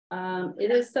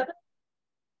It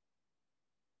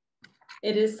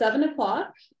is 7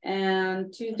 o'clock,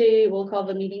 and Tuesday we'll call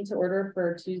the meeting to order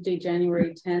for Tuesday,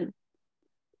 January 10th,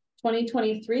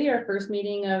 2023, our first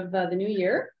meeting of the new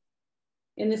year.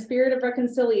 In the spirit of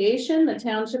reconciliation, the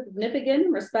Township of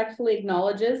Nipigon respectfully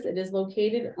acknowledges it is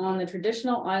located on the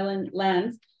traditional island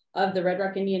lands of the Red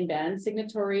Rock Indian Band,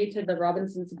 signatory to the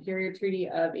Robinson Superior Treaty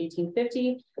of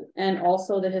 1850, and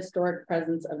also the historic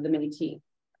presence of the Métis.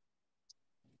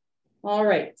 All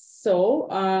right, so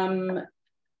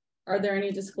are there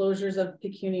any disclosures of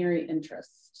pecuniary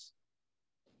interest?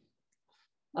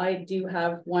 I do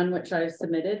have one which I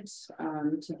submitted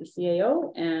to the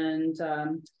CAO, and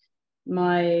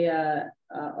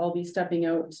I'll be stepping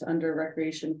out under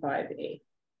Recreation 5A,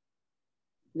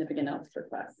 Nipigon Elks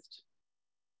request.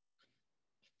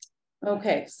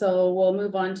 Okay, so we'll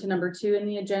move on to number 2 in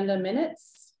the agenda,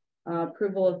 minutes.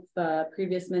 Approval of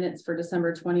previous minutes for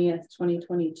December 20th,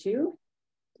 2022.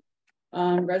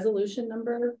 Resolution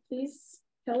number, please,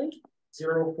 Kelly.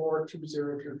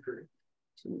 042023.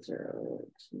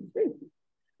 2023.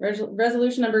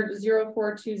 Resolution number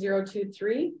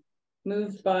 042023,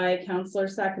 moved by Councillor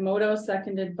Sakamoto,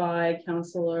 seconded by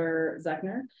Councillor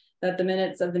Zechner, that the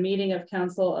minutes of the meeting of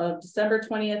Council of December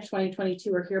 20th,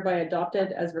 2022 are hereby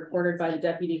adopted as recorded by the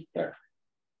Deputy Clerk.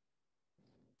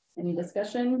 Any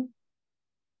discussion?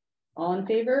 All in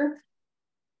favor?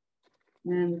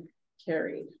 And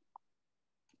carried.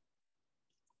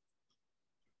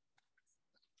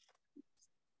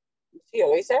 See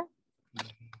always there?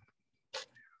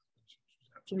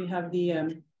 Do we have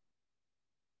the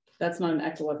that's not an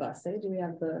echo of us, eh? Do we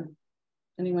have the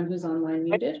anyone who's online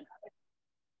muted?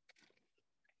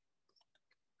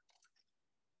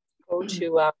 Go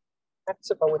to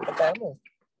Mexico with the family.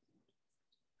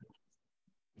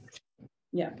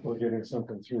 Yeah. We're getting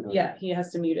something through the... Yeah, he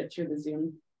has to mute it through the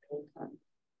Zoom.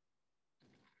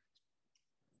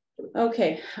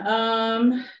 Okay,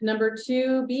 number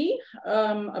 2B,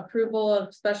 approval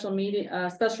of special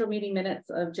meeting minutes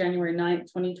of January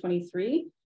 9th, 2023,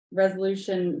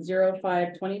 resolution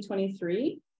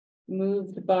 05-2023,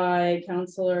 moved by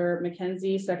Councillor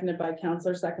McKenzie, seconded by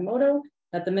Councillor Sakamoto,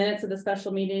 that the minutes of the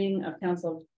special meeting of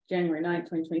Council of January 9th,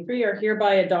 2023 are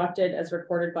hereby adopted as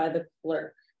recorded by the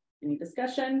clerk. Any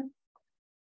discussion?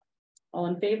 All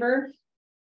in favor?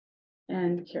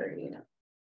 And carried.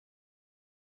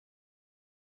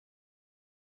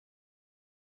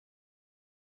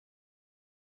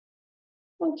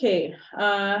 Okay,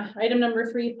 item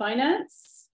number 3,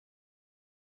 finance.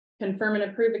 Confirm and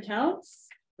approve accounts.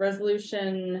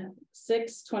 Resolution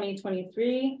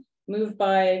 6-2023, moved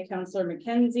by Councillor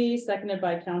McKenzie, seconded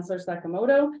by Councillor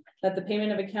Sakamoto, that the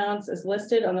payment of accounts is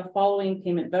listed on the following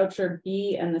payment voucher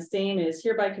B, and the same is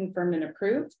hereby confirmed and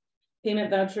approved.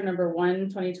 Payment voucher number 1,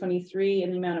 2023,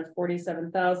 in the amount of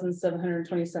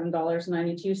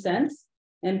 $47,727.92,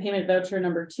 and payment voucher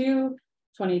number 2,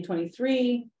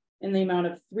 2023, in the amount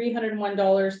of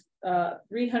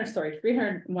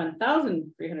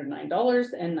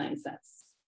 $301,309.09.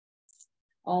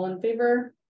 All in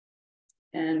favor?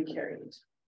 And carried.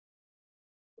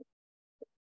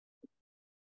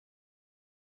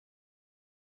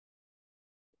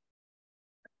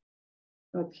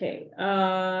 Okay.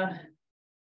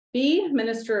 B,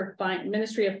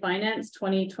 Ministry of Finance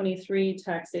 2023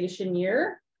 taxation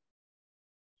year.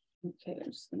 Okay,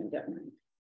 I'm just going to get mine.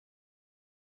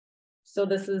 So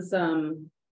this is a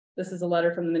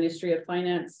letter from the Ministry of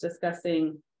Finance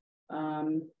discussing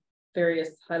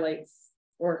various highlights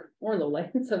or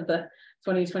lowlights of the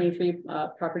 2023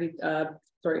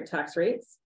 tax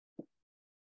rates.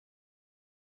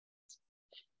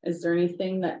 Is there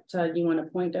anything that you want to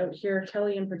point out here,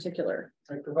 Kelly, in particular?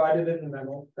 I provided in the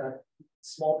memo that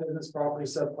small business property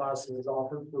subclass is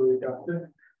offered for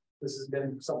reduction. This has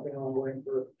been something ongoing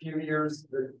for a few years.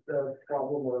 The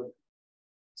problem, or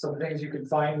some things you can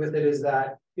find with it, is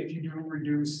that if you do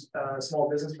reduce small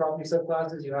business property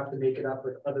subclasses, you have to make it up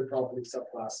with other property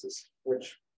subclasses,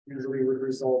 which usually would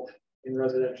result in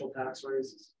residential tax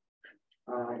raises.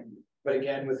 But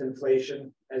again, with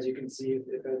inflation, as you can see,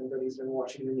 if anybody's been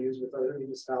watching the news with other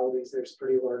municipalities, there's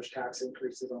pretty large tax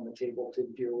increases on the table to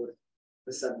deal with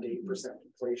the 7 to 8%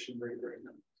 inflation rate right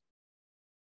now.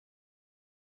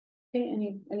 Okay,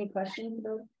 any questions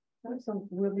about that? So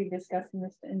we'll be discussing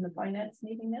this in the finance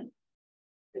meeting then?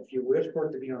 If you wish for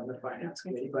it to be on the finance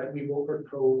committee, but we will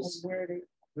propose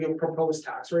we'll propose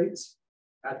tax rates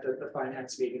at the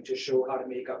finance meeting to show how to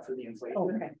make up for the inflation. Oh,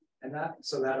 okay. And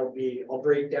that'll be, I'll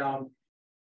break down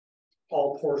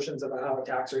all portions of how a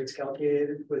tax rate's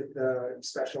calculated with the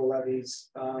special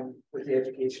levies, with the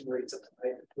education rates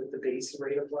applied, with the base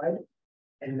rate applied.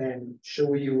 and then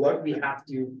show you what we have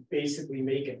to basically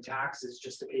make in taxes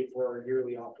just to pay for our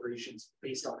yearly operations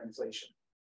based on inflation.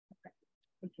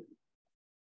 Thank you.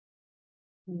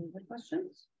 Any other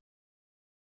questions?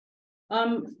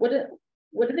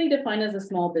 What do they define as a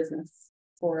small business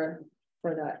for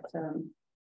that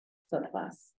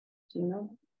subclass? Do you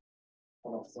know?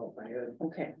 Off the top of my head.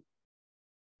 Okay.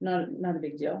 Not a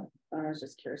big deal. I was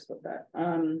just curious about that.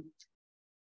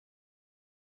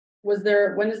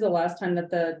 When is the last time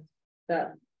that the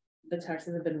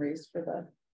taxes have been raised for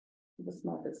the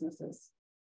small businesses?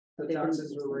 The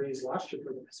taxes were raised last year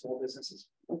for the small businesses.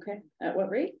 Okay, at what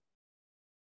rate?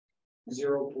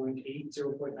 0.8,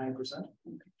 0.9%.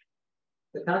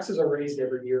 The taxes are raised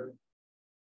every year.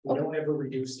 We don't ever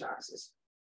reduce taxes.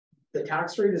 The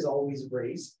tax rate is always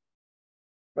raised,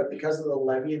 but because of the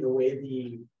levy, the way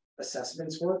the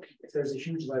assessments work, if there's a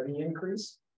huge levy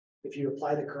increase, if you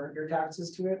apply the current year taxes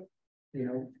to it, you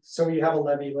know, so you have a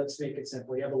levy, let's make it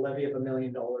simple. You have a levy of $1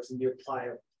 million and you apply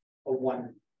a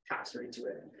 1 tax rate to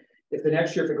it. If the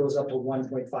next year, if it goes up to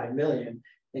 1.5 million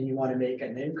and you want to make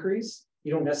an increase,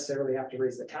 you don't necessarily have to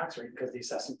raise the tax rate because the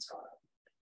assessment's gone up.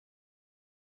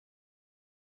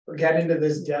 We'll get into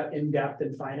this in depth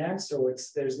in finance, so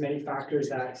there's many factors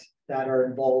that are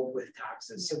involved with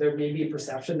taxes. So there may be a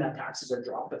perception that taxes are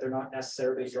dropped, but they're not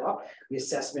necessarily dropped. The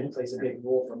assessment plays a big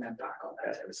role for MedPAC on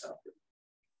that type of stuff.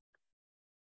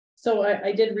 So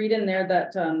I did read in there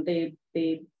that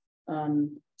they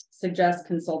suggest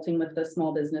consulting with the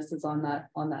small businesses on that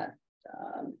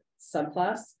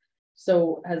subclass.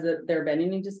 So has there been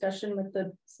any discussion with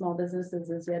the small businesses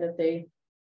as yet? If they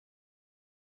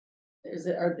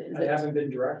I haven't been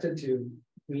directed to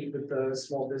meet with the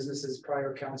small businesses.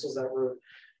 Prior councils that were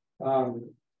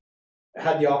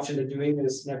had the option of doing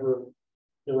this never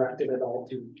directed at all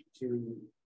to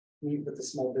meet with the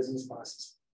small business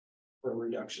classes for a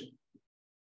reduction.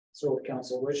 So if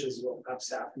council wishes, we'll have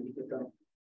staff meet with them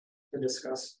to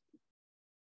discuss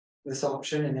this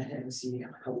option and see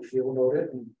how we feel about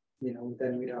it. And you know,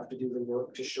 then we'd have to do the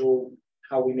work to show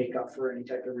how we make up for any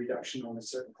type of reduction on a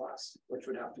certain class, which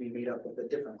would have to be made up with a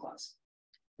different class.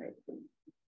 Right.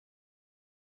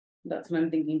 That's what I'm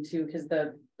thinking too, because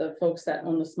the folks that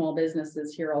own the small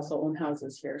businesses here also own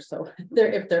houses here. So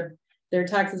if their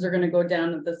taxes are going to go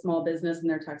down with the small business and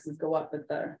their taxes go up with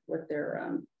their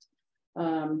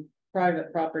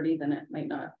private property, then it might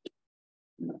not.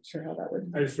 I'm not sure how that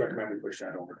would. I just recommend we push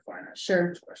that over to finance.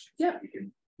 Sure. Yeah.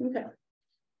 Okay.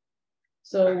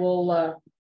 So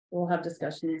we'll have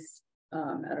discussions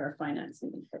at our finance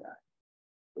meeting for that.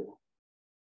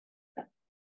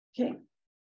 Okay.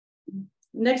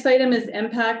 Next item is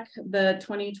MPAC, the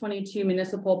 2022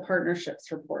 Municipal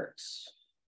Partnerships Report.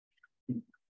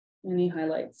 Any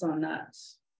highlights on that?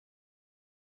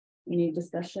 Any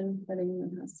discussion that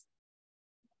anyone has?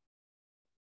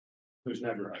 There's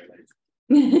never highlights.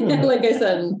 Like I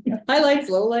said, highlights,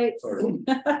 lowlights.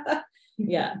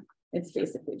 Yeah, it's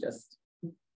basically just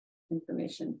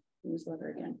information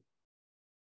newsletter again.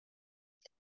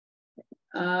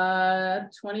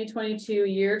 2022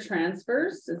 year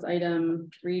transfers is item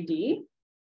 3D.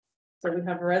 So we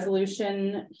have a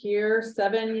resolution here,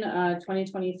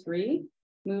 7/2023,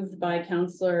 moved by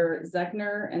Councillor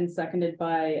Zechner and seconded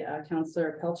by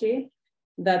Councillor Pelche,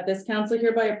 that this council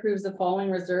hereby approves the following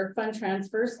reserve fund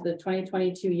transfers to the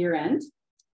 2022 year end.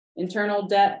 Internal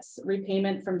debt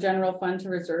repayment from general fund to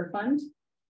reserve fund.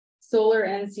 Solar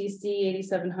NCC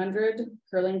 8,700,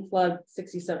 curling club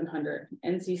 6,700,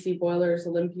 NCC boilers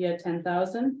Olympia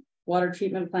 10,000, water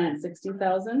treatment plant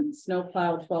 60,000, snow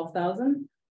plow 12,000,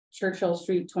 Churchill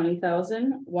Street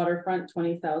 20,000, waterfront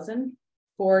 20,000,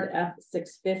 Ford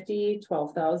F650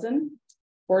 12,000,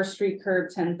 4th Street curb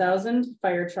 10,000,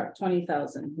 fire truck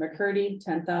 20,000, McCurdy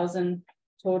 10,000,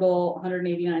 total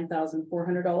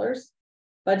 $189,400.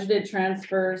 Budgeted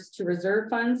transfers to reserve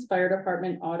funds, fire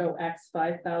department auto X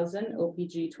 5,000,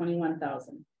 OPG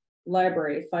 21,000,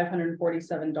 library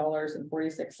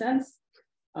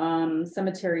 $547.46,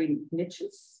 cemetery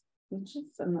niches,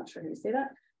 I'm not sure how you say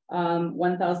that,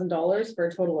 $1,000 for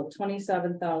a total of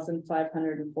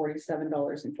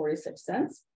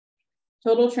 $27,547.46.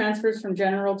 Total transfers from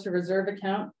general to reserve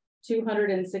account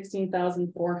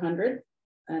 $216,400,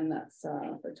 and that's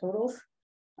the totals.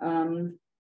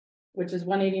 Which is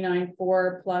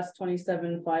 189.4 plus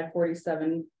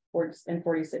 27,547 and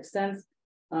 46 cents,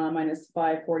 minus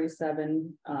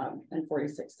 547 and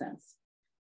 46 cents.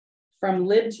 From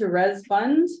lib to res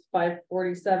fund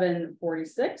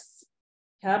 547.46,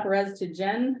 cap res to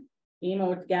gen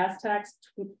emo gas tax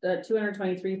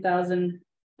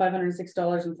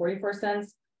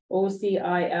 $223,506.44,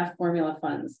 OCIF formula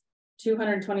funds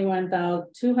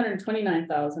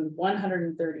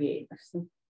 $229,138.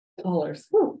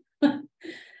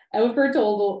 And for a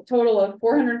total of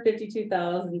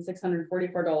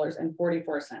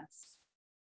 $452,644.44.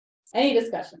 Any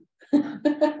discussion?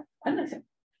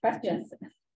 Questions?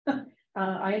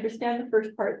 I understand the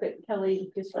first part that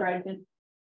Kelly described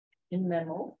in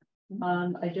memo.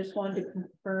 I just wanted to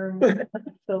confirm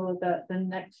so that the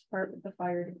next part with the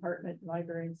fire department,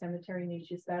 library and cemetery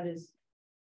niches, that is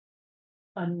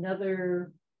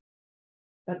another,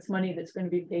 that's money that's going to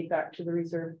be paid back to the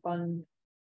reserve fund,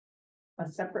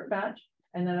 a separate batch.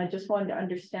 And then I just wanted to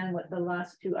understand what the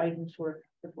last two items were,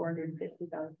 the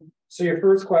 450,000. So your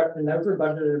first question, those are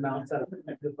budgeted amounts that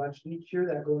are the budget each year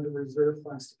that go into reserve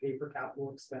funds to pay for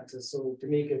capital expenses. So to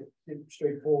make it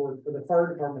straightforward, for the fire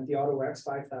department, the Auto X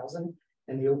 5,000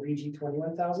 and the OPG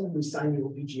 21,000, we signed the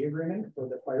OPG agreement for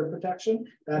the fire protection.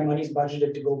 That money is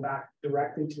budgeted to go back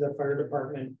directly to the fire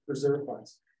department reserve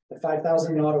funds. The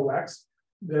 5,000 Auto X,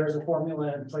 there's a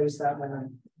formula in place that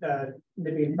when the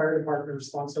Nipigon Fire Department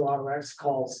response to Auto X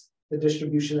calls, the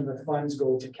distribution of the funds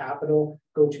go to capital,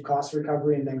 go to cost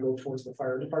recovery, and then go towards the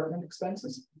fire department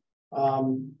expenses.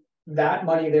 That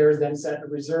money there is then set in a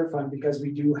reserve fund because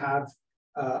we do have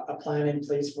a plan in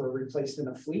place for a replacement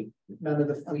of fleet. None of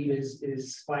the fleet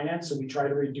is financed, so we try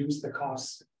to reduce the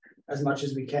costs as much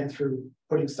as we can through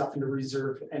putting stuff into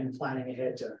reserve and planning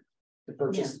ahead to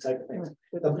purchase the type of things.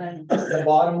 The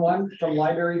bottom one, from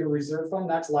library to reserve fund,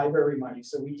 that's library money.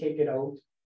 So we take it out,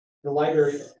 the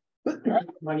library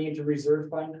money into reserve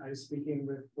fund. I was speaking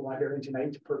with the librarian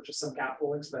tonight to purchase some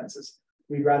capital expenses.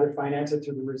 We'd rather finance it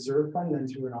through the reserve fund than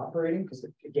through an operating, because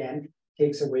it again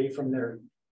takes away from their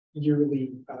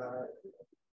yearly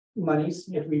monies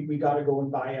if we got to go and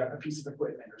buy a piece of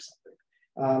equipment or something.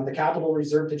 The capital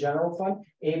reserve to general fund,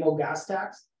 AMO gas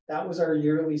tax, that was our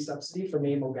yearly subsidy from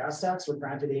AMO gas tax. We're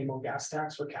granted AMO gas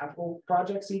tax for capital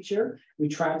projects each year. We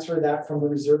transfer that from the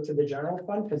reserve to the general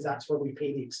fund because that's where we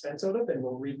pay the expense out of, and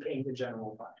we'll repay the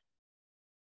general fund.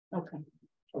 Okay.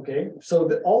 Okay, so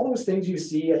all those things you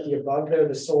see at the above there,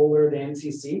 the solar, the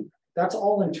NCC, that's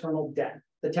all internal debt.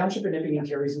 The Township of Nipigon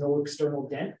carries no external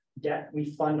debt.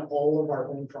 We fund all of our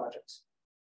own projects.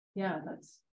 Yeah,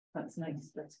 that's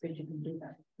nice. That's good. You can do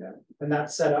that. Yeah, and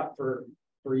that's set up for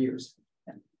years.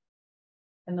 Yeah.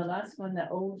 And the last one, the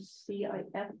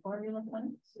OCIF formula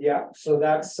fund. Yeah, so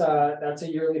that's a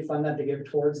yearly fund that they give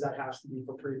towards that has to be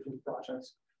for pre-approved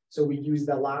projects. So we use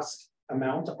the last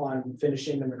amount on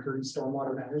finishing the McCurdy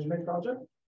stormwater management project.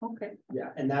 Okay.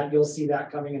 Yeah, and that you'll see that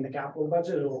coming in the capital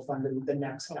budget. It'll fund the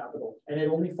next capital, and it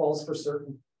only falls for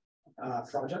certain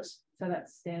projects. So that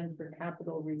stands for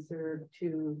capital reserve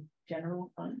to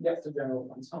general fund. Yes, the general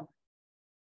funds. Oh.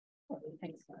 Okay,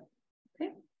 thanks.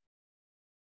 Okay.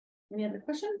 Any other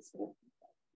questions?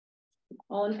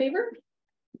 All in favor?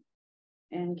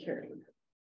 And carried.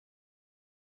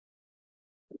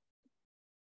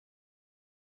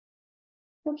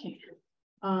 Okay.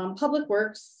 Public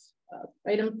Works,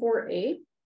 item 4A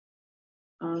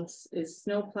is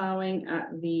snow plowing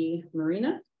at the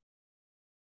marina.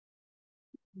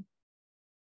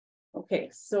 Okay,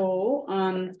 so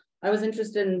I was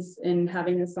interested in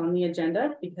having this on the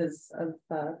agenda because of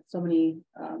so many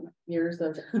years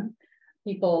of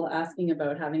people asking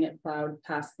about having it plowed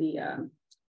past the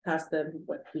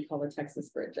what we call the Texas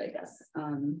Bridge, I guess,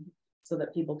 so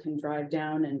that people can drive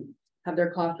down and have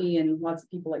their coffee, and lots of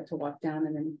people like to walk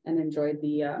down and enjoy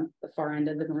the far end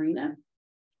of the marina.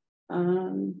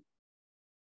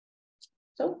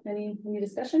 So any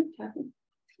discussion, Kathy?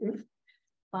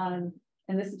 And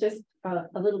this is just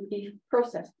a little beef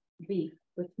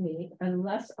with me,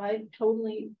 unless I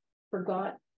totally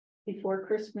forgot before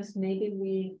Christmas.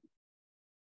 Maybe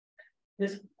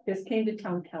this came to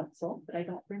town council, but I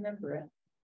don't remember it.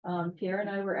 Pierre and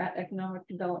I were at Economic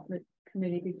Development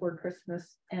Committee before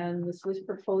Christmas, and this was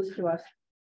proposed to us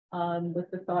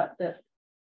with the thought that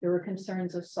there were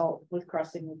concerns of salt with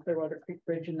crossing the Clearwater Creek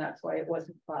Bridge, and that's why it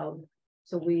wasn't plowed.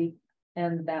 So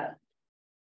that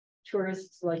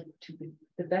tourists like to be,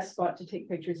 the best spot to take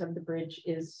pictures of the bridge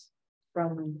is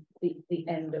from the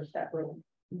end of that road.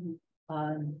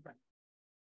 Mm-hmm.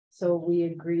 So we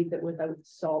agreed that without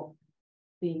salt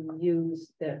being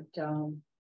used, that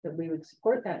we would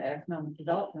support that economic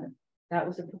development. That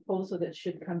was a proposal that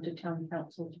should come to town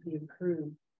council to be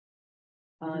approved.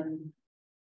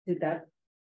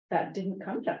 That didn't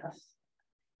come to us.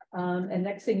 And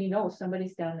next thing you know,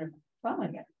 somebody's down there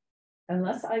plowing it.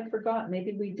 Unless I forgot,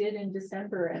 maybe we did in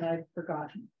December and I've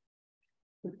forgotten.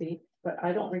 Could be, but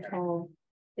I don't recall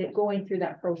it going through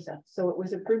that process. So it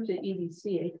was approved at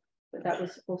EDC, but that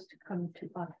was supposed to come to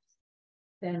us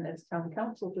then as town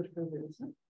council to approve it, isn't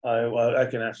it? I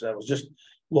can answer that. It was just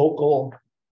local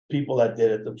people that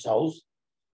did it themselves.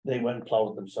 They went and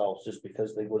plowed it themselves just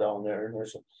because they go down there and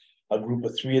there's a group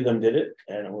of 3 of them did it,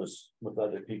 and it was with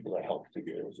other people that helped to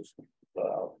get it. It was just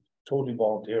totally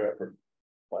volunteer effort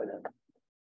by them.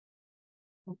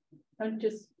 I'm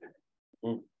just,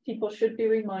 Mm. people should be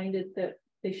reminded that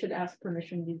they should ask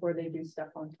permission before they do stuff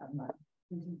on town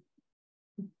land.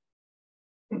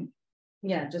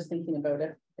 Yeah, just thinking about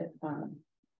it, if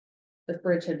the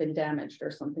bridge had been damaged or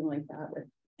something like that with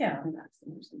an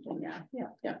accident or something,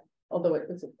 yeah. Although it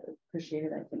was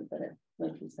appreciated, I think, but it,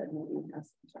 like you said, maybe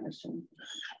ask permission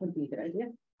would be a good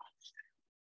idea.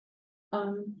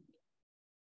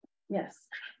 Yes.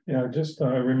 Yeah, just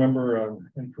I remember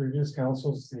in previous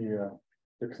councils,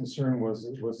 the concern was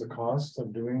the cost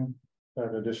of doing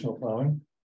that additional plowing.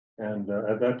 And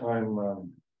at that time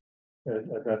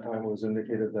it was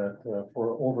indicated that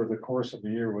for over the course of the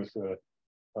year was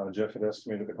Jeff had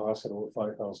estimated the cost at over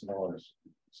 $5,000.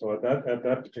 So at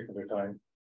that particular time,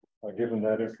 given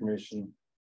that information,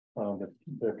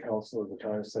 the council at the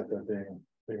time said that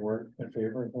they weren't in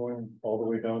favor of going all the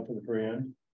way down to the very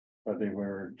end, but they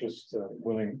were just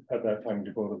willing at that time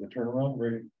to go to the turnaround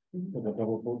rate with the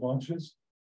double boat launches.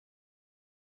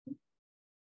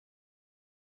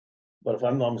 But if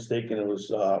I'm not mistaken, it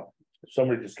was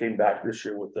somebody just came back this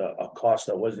year with a cost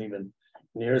that wasn't even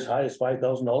near as high as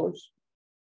 $5,000.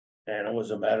 And it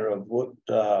was a matter of what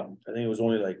I think it was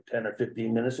only like 10 or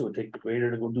 15 minutes it would take the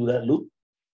grader to go do that loop.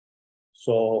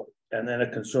 So, and then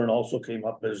a concern also came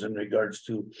up as in regards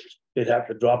to they'd have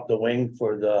to drop the wing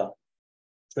for the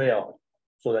trail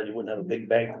so that you wouldn't have a big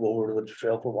bank go over to the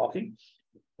trail for walking.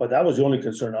 But that was the only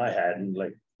concern I had. And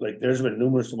like there's been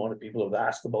numerous amount of people have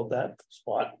asked about that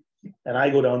spot. And I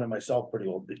go down there myself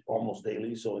almost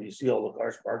daily. So you see all the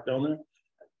cars parked down there.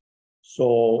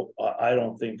 So I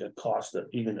don't think it cost that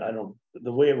even,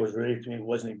 the way it was rated to me, it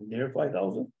wasn't even near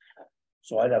 5,000.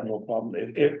 So I'd have no problem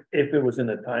if it was in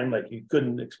a time like you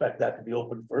couldn't expect that to be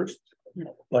open first,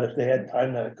 but if they had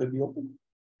time that it could be open.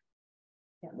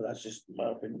 Yeah, but that's just my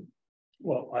opinion.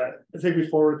 Well, I think we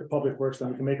forward to Public Works,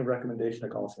 then we can make a recommendation to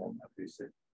council on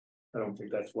that. I don't think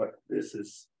that's what this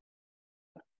is.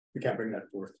 We can't bring that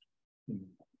forth.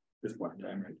 This point in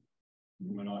time, right?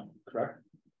 Am I not correct?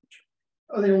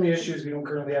 Oh, the only issue is we don't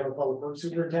currently have a public works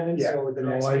superintendent, so the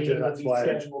next meeting will be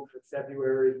scheduled for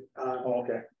February.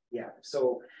 Okay. Yeah,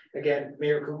 so again,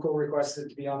 Mayor Kuko requested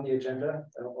to be on the agenda.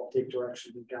 I'll take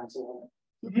direction from council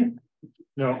on it.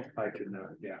 No, I can,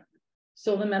 yeah.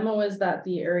 So the memo is that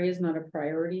the area is not a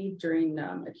priority during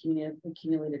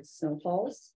accumulated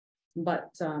snowfalls, but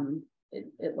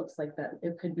it looks like that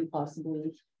it could be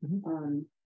possibly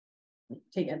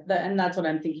take it. And that's what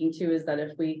I'm thinking too, is that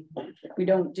if we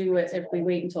don't do it, if we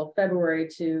wait until February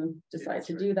to decide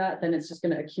to do that, then it's just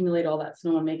going to accumulate all that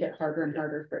snow and make it harder and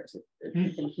harder for it to if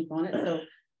we can keep on it. So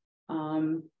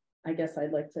I guess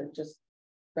I'd like to just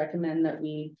recommend that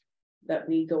we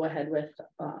go ahead with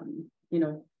you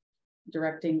know,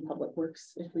 directing Public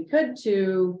Works if we could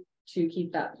to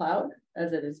keep that plowed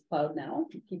as it is plowed now,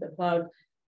 keep it plowed,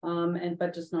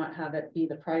 but just not have it be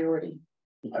the priority.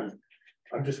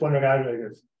 I'm just wondering, I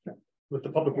guess, with the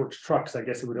Public Works trucks, I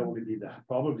guess it would only be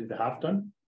probably the half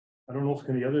ton. I don't know if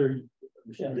any other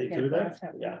machine they do that.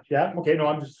 Yeah. Okay. No,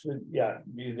 I'm just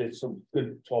you did some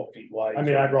good 12 feet wide. I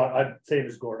mean, I'd say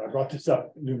this, Gordon. I brought this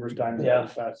up numerous times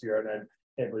this past year, and then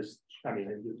it was. I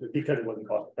mean, because it wasn't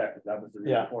cost effective. That was the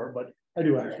reason for it. But I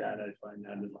do understand. I find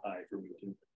that a little high for me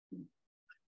too.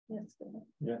 Yes.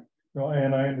 Yeah. No,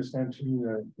 and I understand too.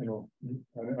 You know,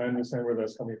 I understand where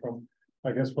that's coming from.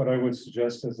 I guess what I would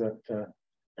suggest is that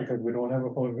because we don't have a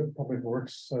public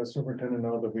works superintendent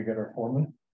now, that we get our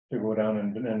foreman to go down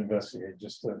and investigate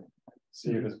just to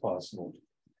see if it's possible,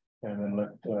 and then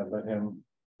let him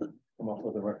come up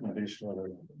with a recommendation whether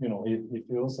he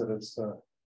feels that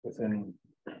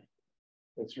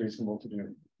it's reasonable to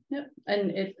do. Yep, and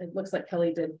it looks like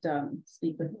Kelly did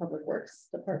speak with Public Works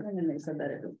Department, and they said that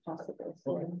it was possible.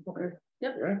 So,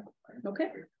 yep. Okay.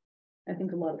 I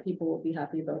think a lot of people will be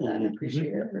happy about that and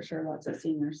appreciate it for sure. Lots of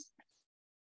seniors.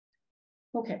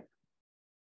 Okay.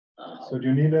 So do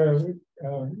you need a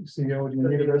CEO? Do you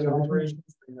need a resolution?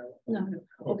 No.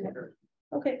 Okay.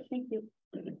 Okay. Thank you.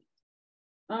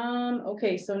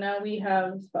 Okay. So now we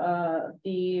have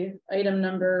the item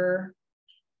number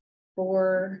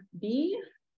 4B,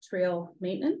 trail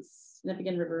maintenance,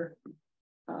 Nipigon River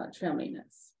trail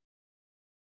maintenance.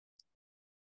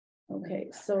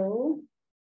 Okay, so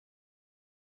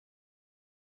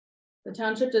the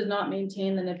township does not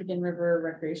maintain the Nipigon River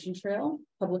Recreation Trail.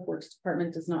 Public Works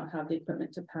Department does not have the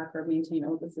equipment to pack or maintain.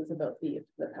 Oh, this is about the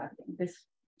packing. Do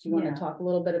you want to talk a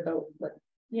little bit about what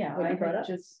Yeah, what I you brought had up?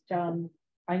 just,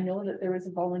 I know that there was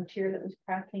a volunteer that was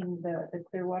tracking the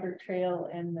Clearwater Trail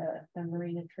and the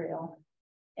Marina Trail.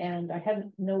 And I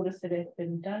hadn't noticed that it had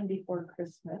been done before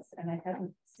Christmas, and I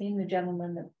hadn't seen the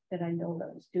gentleman that I know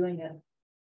that was doing it.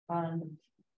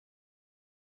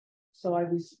 So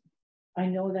I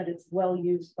know that it's well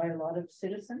used by a lot of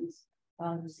citizens,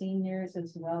 seniors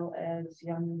as well as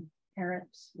young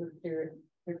parents with their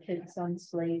kids on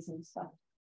sleighs and stuff.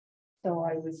 So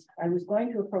I was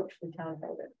going to approach the town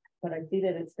about it, but I see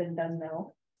that it's been done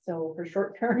now. So for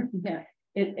short term, yeah,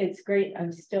 it's great.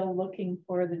 I'm still looking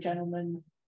for the gentleman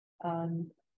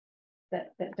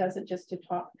that does it, just to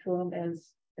talk to him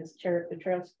as chair of the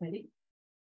Trails Committee.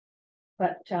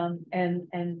 But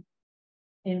and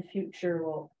in future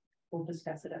we'll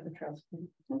discuss it at the Trails Committee.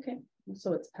 Okay,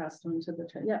 so it's passed on to the,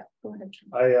 yeah, go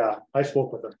ahead. I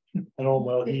spoke with him. I know him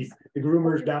well. The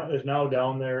groomer's is now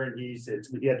down there, and he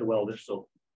had to weld it, so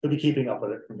he'll be keeping up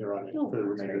with it from here on in for the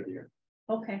remainder of the year.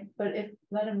 Okay, but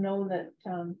let him know that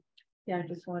yeah, I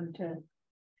just wanted to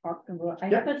talk to him about. I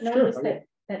Yeah, haven't sure, noticed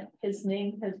that his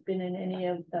name has been in any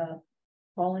of the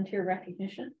volunteer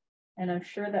recognition, and I'm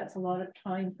sure that's a lot of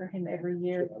time for him every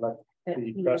year. I like that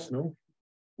the he- press no.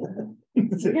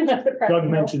 You're gonna have to press Doug no.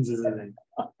 mentions his name.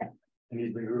 And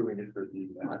he's been grooming it for the.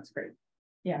 Oh, that's great.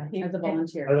 Yeah, As a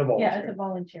volunteer. Yeah, as a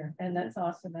volunteer, and that's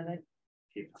awesome, and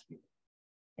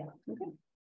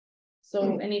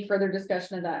So any further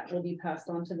discussion of that will be passed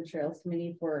on to the Trails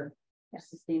Committee for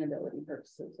sustainability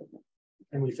purposes.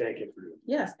 And we thank him for doing it.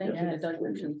 Yes, thank you to Yes. Doug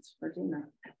Merchants for doing that.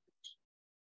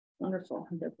 Wonderful.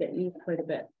 They'll get you quite a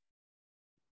bit.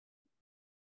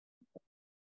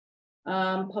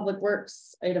 Public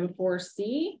Works, item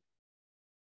 4C.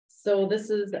 So this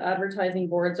is the advertising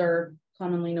boards are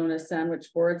commonly known as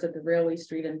sandwich boards at the Railway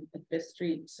Street and 5th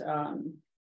Street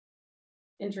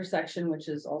intersection, which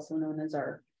is also known as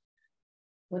our,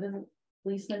 what is it,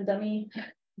 policeman dummy?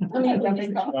 Something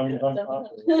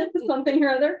or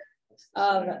other.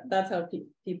 That's how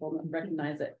people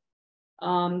recognize it.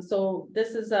 So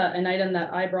this is an item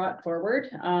that I brought forward.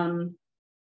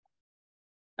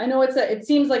 I know it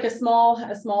seems like a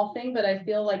small thing, but I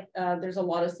feel like there's a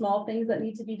lot of small things that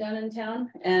need to be done in town.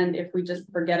 And if we just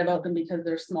forget about them because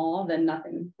they're small, then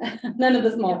none of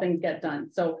the small things get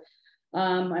done. So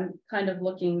I'm kind of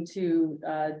looking to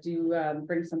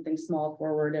bring something small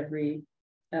forward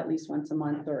at least once a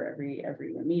month or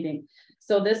every meeting.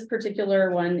 So this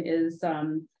particular one is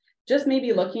just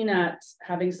maybe looking at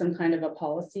having some kind of a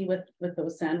policy with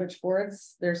those sandwich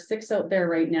boards. There's 6 out there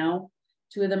right now.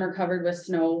 2 of them are covered with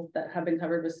snow, that have been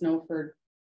covered with snow for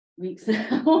weeks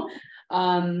now.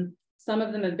 Some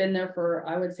of them have been there for,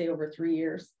 I would say, over 3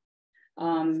 years.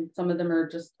 Some of them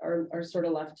are sort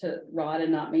of left to rot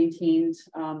and not maintained.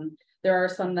 There are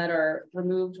some that are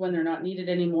removed when they're not needed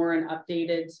anymore and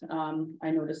updated.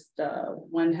 I noticed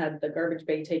one had the garbage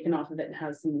bay taken off of it and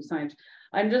has some new signage.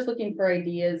 I'm just looking for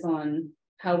ideas on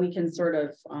how we can sort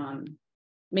of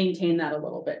maintain that a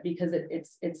little bit, because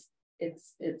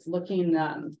it's looking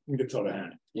It gets out of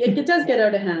hand. it does get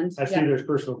out of hand. I see there's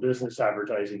personal business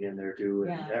advertising in there too.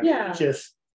 And Yeah.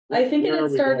 Just. I think it where are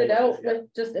had we started going out with it?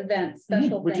 with just events,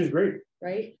 special Which is things, great.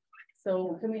 right?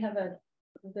 So can we have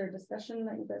is there a discussion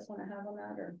that you guys want to have on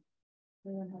that, or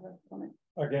anyone have a comment?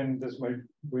 Again,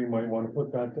 we might want to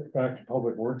put that back to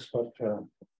Public Works, but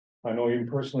I know even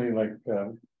personally, like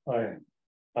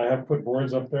I have put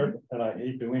boards up there and I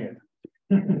hate doing it.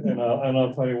 And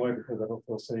I'll tell you why, because I don't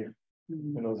feel safe.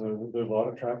 You know, there's a lot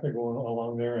of traffic going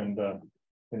along there, and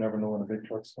you never know when a big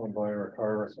truck's going by or a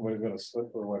car or somebody's gonna slip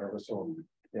or whatever. So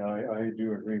yeah, I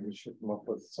do agree we should come up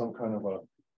with some kind of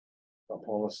a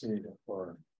policy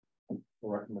or a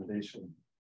recommendation.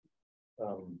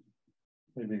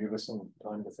 Maybe give us some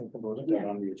time to think about it. Get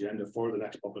on the agenda for the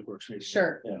next Public Works meeting.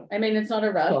 Sure. Yeah. I mean, it's not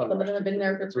a rush. Not a Some of rush. them have been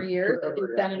there for 3 years. Forever,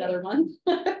 It's done yeah. another month.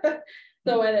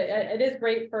 So it is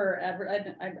great for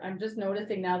I'm just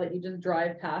noticing now that you just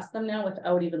drive past them now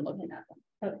without even looking at them.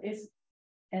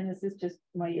 and this is just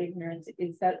my ignorance,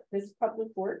 is that this Public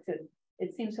Works,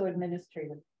 it seems so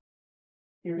administrative.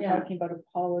 You're Yeah. talking about a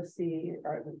policy,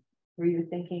 or were you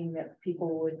thinking that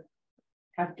people would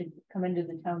have to come into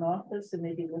the town office and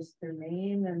maybe list their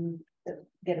name and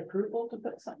get approval to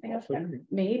put something up there?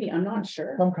 Maybe, I'm not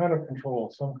sure. Some kind of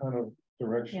control, some kind of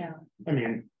direction. Yeah, I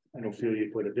mean, I don't feel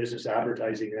you put a business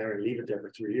advertising there and leave it there for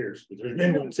 3 years. There's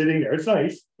been one sitting there. It's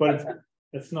nice, but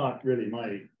it's not really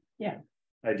my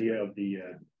idea of the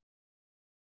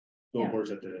billboards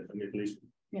at the Maple Leaf.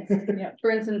 Yes, yeah.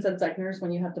 For instance, at Zeckner's,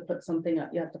 when you have to put something up,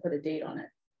 you have to put a date on it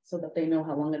so that they know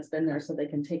how long it's been there, so they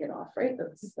can take it off, right?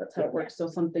 That's how it works. So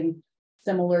something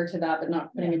similar to that, but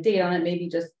not putting a date on it, maybe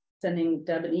just sending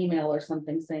Deb an email or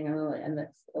something saying, oh, and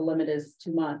that's the limit is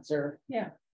 2 months, or Yeah.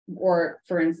 or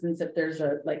for instance, if there's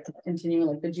a like continuing,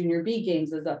 like the junior B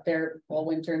games is up there all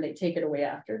winter and they take it away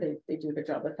after, they do a good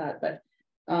job with that. But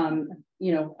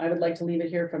you know, I would like to leave it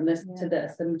here from this to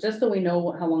this, and just so we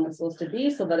know how long it's supposed to be,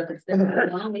 so that if it's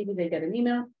different long, maybe they get an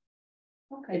email.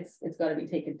 Okay, It's got to be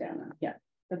taken down now. Yeah,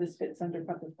 so this fits under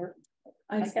public work.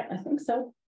 I think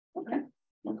so.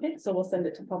 Okay, so we'll send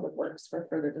it to Public Works for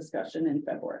further discussion in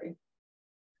February.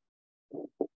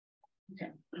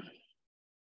 Okay.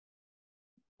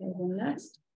 And the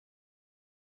next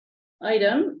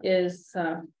item is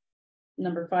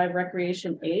number 5,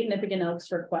 Recreation A, Nipigon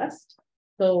Elks request.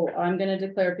 So I'm going to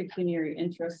declare pecuniary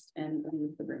interest and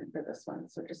leave the room for this one.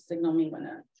 So just signal me when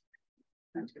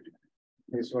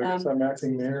Okay, so I guess I'm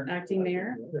acting mayor. acting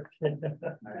mayor. I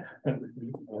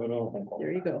don't know.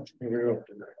 There you go. Here we go.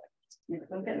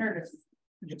 Don't get nervous.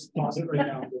 Just pause it right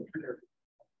now.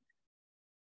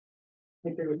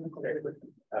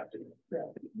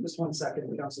 Just 1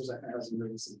 second, the council's has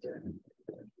emergency there.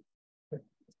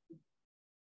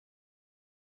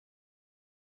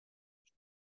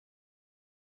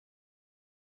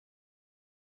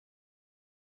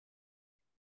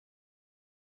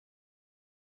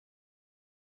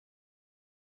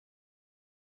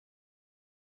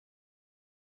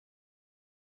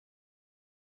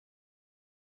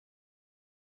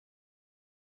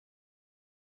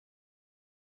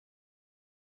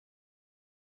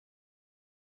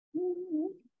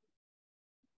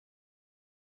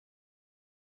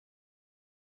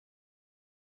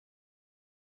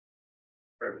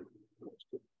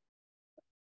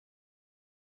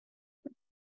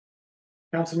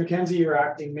 Councilor McKenzie, you're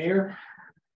acting mayor.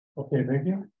 Okay, thank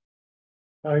you.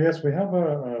 Yes, we have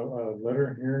a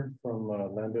letter here from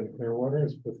Landon Clearwater.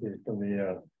 It's from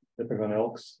the Nipigon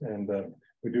Elks, and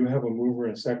we do have a mover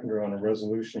and seconder on a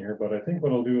resolution here, but I think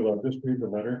what I'll do is I'll just read the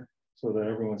letter so that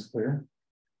everyone's clear.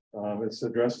 It's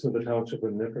addressed to the Township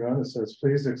of Nipigon. It says,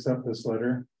 please accept this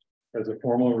letter as a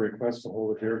formal request to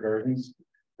hold the beer gardens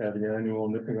at the annual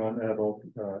Nipigon Adult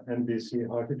NBC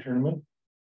hockey tournament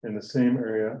in the same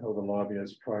area of the lobby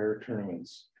as prior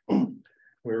tournaments.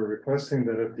 We're requesting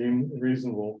that if deemed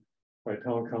reasonable by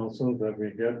town council that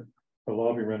we get a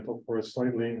lobby rental for a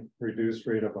slightly reduced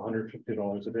rate of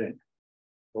 $150 a day.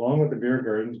 Along with the beer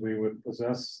gardens, we would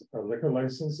possess a liquor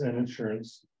license and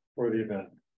insurance for the event.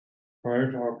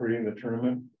 Prior to operating the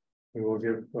tournament, we will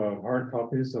give hard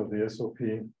copies of the SOP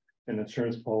and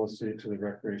insurance policy to the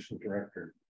recreation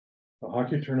director. The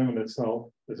hockey tournament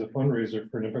itself is a fundraiser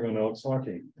for Nipigon Elks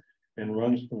hockey and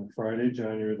runs from Friday,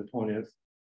 January the 20th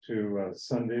to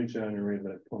Sunday, January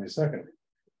the 22nd.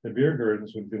 The beer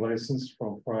gardens would be licensed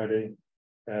from Friday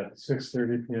at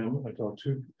 6:30 p.m. until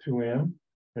 2 a.m.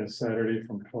 and Saturday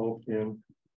from 12 p.m.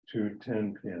 to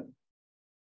 10 p.m.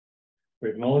 We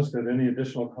acknowledge that any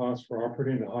additional costs for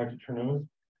operating the hockey tournament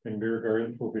and beer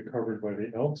gardens will be covered by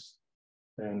the Elks.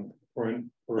 And for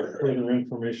further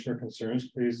information or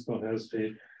concerns, please don't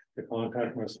hesitate to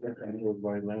contact myself and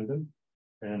by Landon.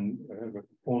 And I have a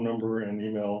phone number and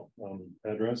email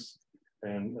address,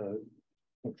 and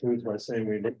concludes by saying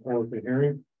we look forward to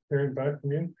hearing back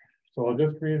from you. So I'll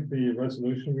just read the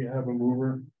resolution. We have a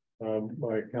mover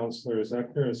by Councillor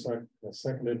Zechter,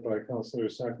 seconded by Councillor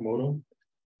Sakamoto.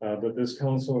 That this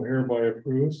council hereby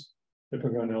approves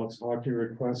Nipigon Elks hockey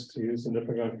request to use the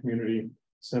Nipigon Community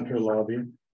Center lobby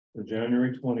from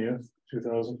January 20th,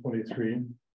 2023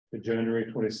 to January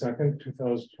 22nd,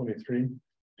 2023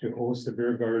 to host the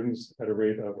beer gardens at a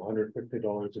rate of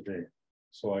 $150 a day.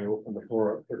 So I open the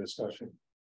floor up for discussion.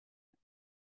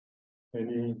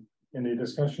 Any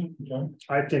discussion, John?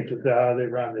 I think that they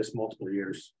ran this multiple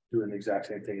years, doing the exact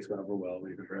same thing. It's gonna go well.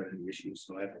 We've never had any issues,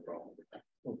 so I have no problem with that.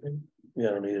 Okay.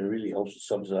 Yeah, I mean, it really helps with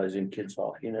subsidizing kids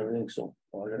hockey and everything, so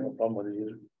I got no problem with it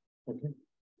either. Okay.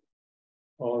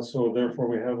 So therefore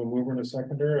we have a mover and a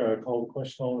seconder. Call the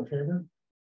question, all in favor?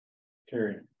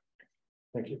 Carry.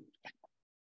 Thank you.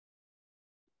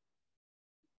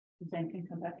 Then can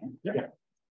come back in. Yeah.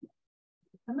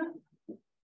 Come on.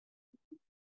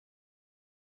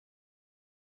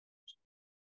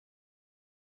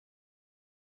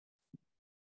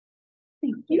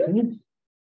 Thank you.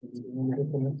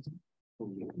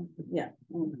 Yeah.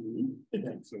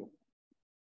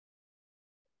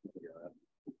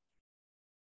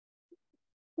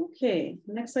 Okay,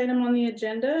 next item on the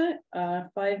agenda,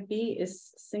 5B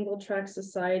is Single Track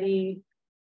Society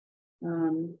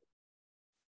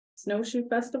Snowshoe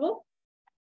Festival.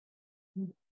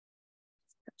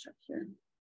 Catch up here.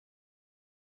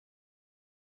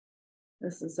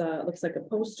 This is looks like a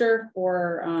poster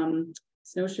for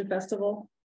Snowshoe Festival,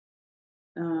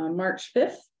 March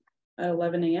 5th at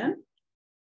 11 a.m.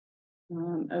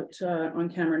 Out on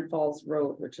Cameron Falls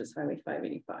Road, which is Highway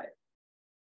 585.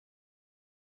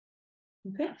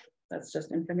 Okay, that's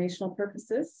just informational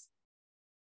purposes.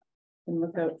 And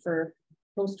look out for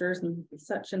posters and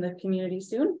such in the community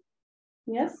soon.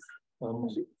 Yes.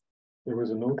 There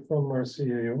was a note from our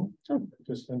CAO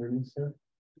just underneath there.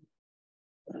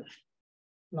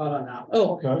 Not on that.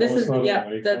 Oh, No, this it's is not yeah.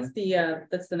 on That's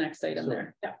the next item Sorry.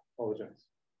 there. Yeah. Apologize.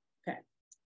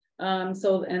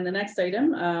 So, and the next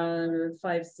item,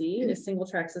 5C is Single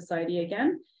Track Society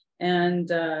again. And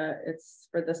it's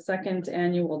for the 2nd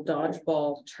annual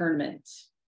dodgeball tournament.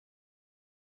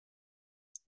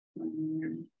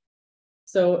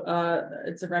 So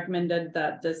it's recommended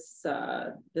that this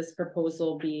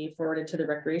proposal be forwarded to the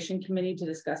Recreation Committee to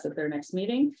discuss at their next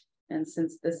meeting. And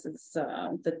since this is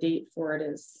the date for it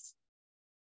is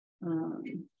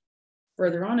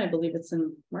further on, I believe it's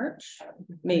in March,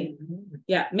 May.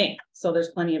 Yeah, May. So there's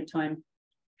plenty of time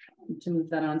to move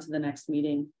that on to the next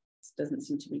meeting. This doesn't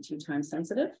seem to be too time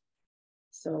sensitive.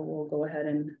 So we'll go ahead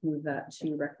and move that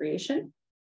to Recreation.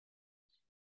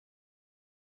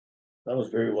 That was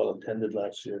very well attended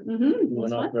last year.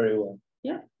 Went off Fun. very well.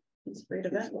 Yeah, it's a great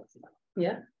event.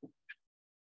 Yeah.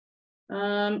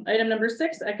 Item number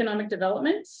 6, economic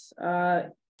development.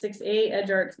 6A,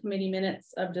 Edge Arts Committee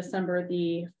minutes of December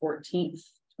the 14th,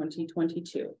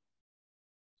 2022.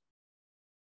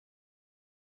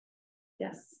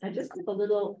 Yes, I just have a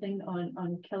little thing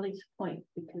on Kelly's point,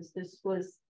 because this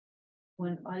was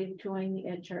when I joined the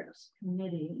Edge Arts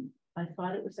Committee. I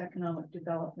thought it was economic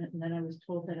development, and then I was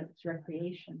told that it was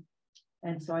recreation.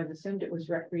 And so I've assumed it was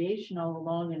recreation all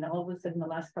along, and all of a sudden the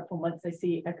last couple of months I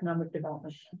see economic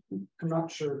development. I'm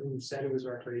not sure who said it was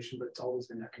recreation, but it's always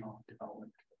been economic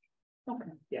development.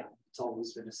 Okay. Yeah, it's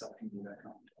always been a subcommittee of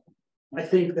economic development. I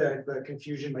think that the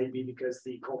confusion might be because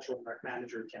the cultural rec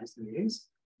manager attends the meetings.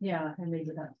 Yeah, and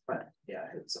maybe that's, But yeah,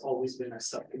 it's always been a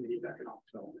subcommittee of economic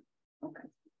development. okay.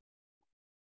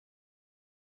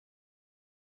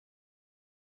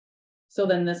 So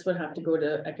then this would have to go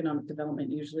to economic development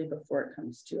usually before it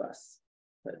comes to us.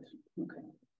 But okay.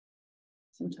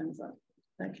 Sometimes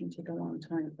that can take a long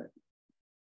time, but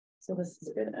so this is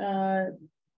good.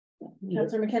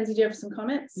 Councillor McKenzie, do you have some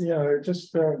comments? Yeah,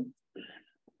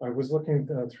 I was looking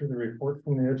through the report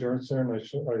from the Edge Arts Center, and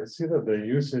I see that the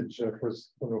usage for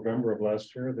November of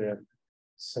last year, they had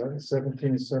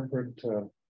 17 separate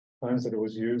times that it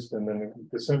was used, and then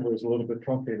December was a little bit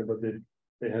truncated, but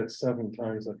they had 7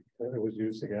 times that it was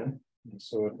used again.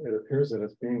 So it appears that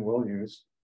it's being well used.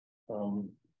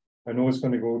 I know it's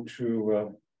going to go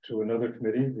to another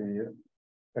committee, the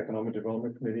Economic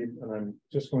Development Committee, and I'm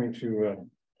just going to,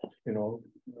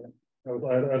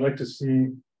 I'd like to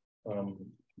see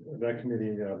that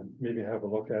committee maybe have a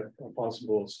look at a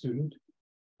possible student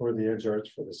for the Edge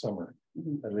Arts for the summer,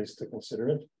 at least to consider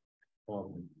it.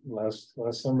 Last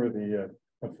summer,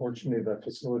 unfortunately that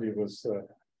facility was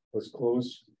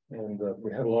closed, and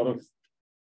we had a lot of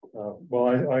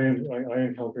I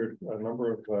encountered a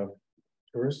number of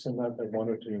tourists in that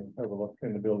wanted to have a look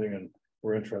in the building and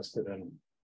were interested in.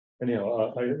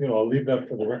 Anyhow, I'll leave that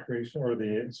for the recreation or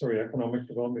the Economic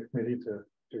Development Committee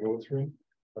to go through,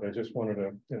 but I just wanted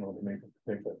to to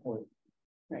make that point.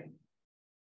 Right.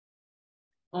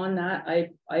 On that,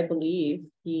 I believe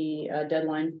the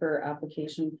deadline for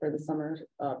application for the summer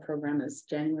program is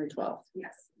January 12th.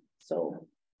 Yes. So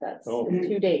that's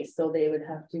 2 days. So they would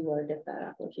have to get that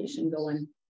application going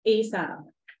ASAP.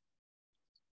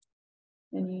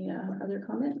 Any other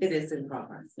comments? It is in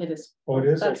progress. It is. Oh, it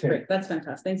is? That's Okay. great. That's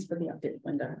fantastic. Thanks for the update,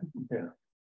 Linda. Yeah.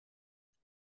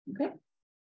 Okay.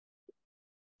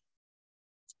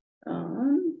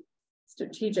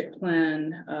 Strategic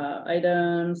plan,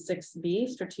 item 6B,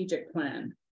 strategic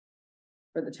plan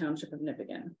for the Township of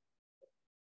Nipigon.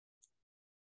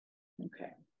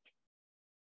 Okay.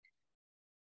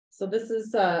 So this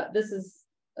is a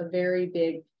very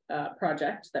big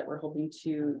project that we're hoping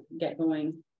to get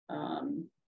going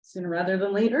sooner rather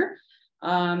than later.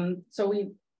 So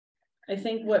I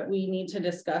think what we need to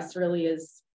discuss really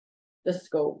is the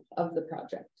scope of the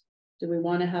project. Do we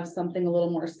want to have something a little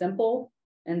more simple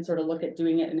and sort of look at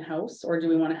doing it in-house, or do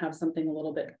we want to have something a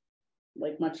little bit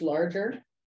like much larger,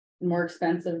 more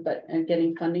expensive, and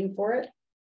getting funding for it?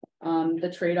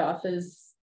 The trade-off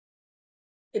is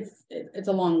it's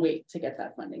a long wait to get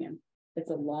that funding in.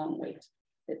 It's a long wait.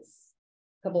 It's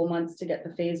a couple of months to get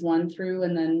the phase 1 through,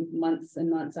 and then months and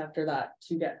months after that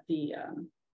to get the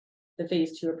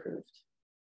phase 2 approved.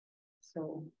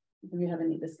 So do we have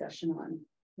any discussion on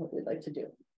what we'd like to do?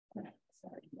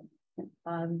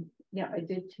 Yeah, I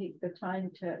did take the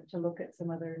time to look at some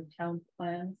other town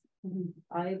plans.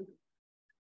 I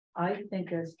I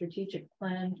think a strategic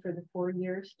plan for the 4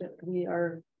 years that we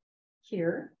are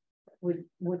here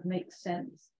would make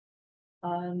sense.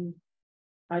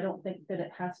 I don't think that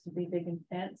it has to be big and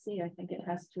fancy. I think it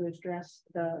has to address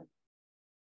the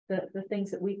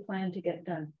things that we plan to get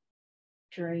done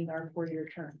during our 4-year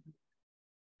term.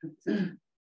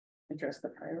 Address the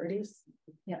priorities.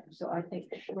 Yeah, so I think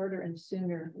shorter and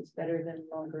sooner is better than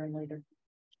longer and later.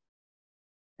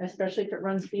 Especially if it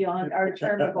runs beyond our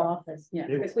term of office, Yeah.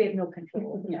 because we have no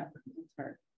control. Yeah,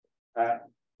 that's hard.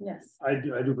 Yes. I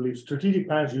do believe strategic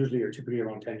plans usually are typically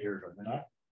around 10 years, are they not?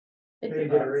 It They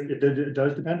depends. vary. It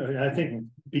does depend, and I think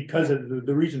because of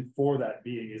the reason for that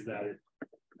being is that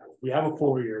we have a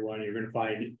 4-year one, you're gonna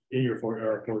find in your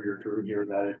 4-year term here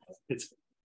that it's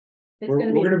we're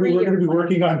gonna be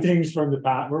working on things from the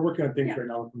past. We're working on things right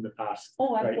now from the past.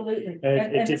 Oh, right? absolutely.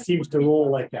 And it just seems to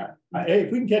roll like that. Hey,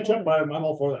 if we can catch up, I'm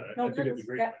all for that. No, I think it'd be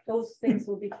great. those things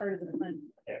will be part of the plan.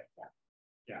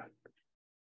 Yeah.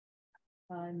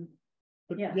 Um,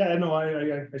 But Yeah. yeah, no,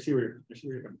 I see where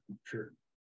you're going, sure.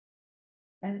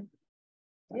 and.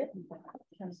 Yeah.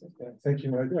 Thank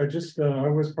you. I just, I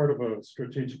was part of a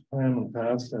strategic plan in the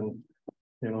past and,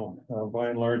 you know, by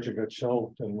and large, it got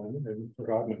shelved and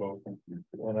forgotten about.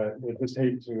 And I would just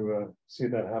hate to see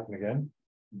that happen again.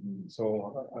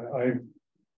 So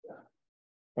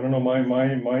I don't know,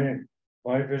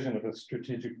 my vision of a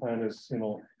strategic plan is, you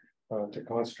know, to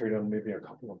concentrate on maybe a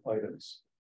couple of items.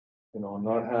 You know,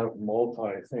 not have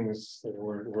multi things that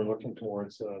we're looking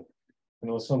towards, you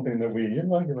know, something that we, you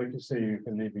know, like you say, you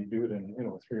can maybe do it in, you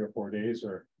know, 3 or 4 days,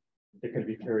 or it can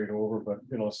be carried over, but,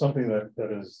 you know, something that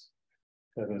is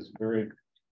very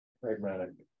pragmatic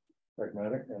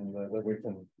and that we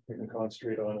can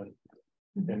concentrate on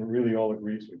and really all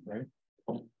agree to, right?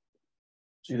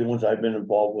 See, the ones I've been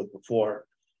involved with before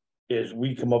is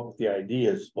we come up with the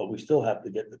ideas, but we still have to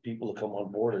get the people to come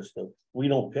on board and stuff. We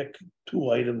don't pick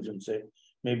 2 items and say,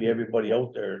 maybe everybody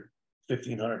out there,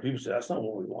 1,500 people say, that's not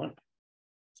what we want.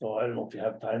 So I don't know if you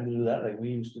have time to do that, like we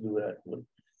used to do that,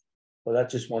 but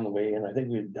that's just one way, and I think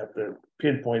we'd have to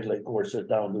pinpoint, like, or sit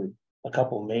down to a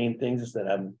couple main things instead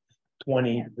of having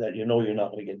 20 that you know you're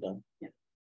not gonna get done.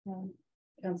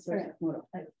 Councillor Moto.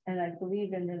 And I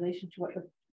believe in relation to what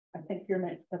I think you're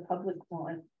meant the public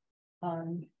one,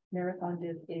 Marathon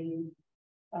did a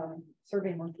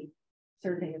survey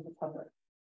of the public.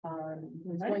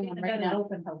 It's going on right now.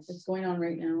 Open house. It's going on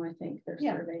right now, I think. Their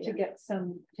Yeah, survey. to get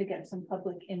some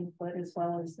public input as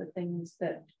well as the things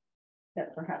that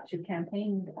perhaps you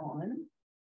campaigned on.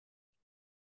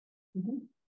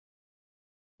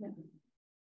 Yeah.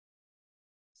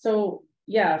 So,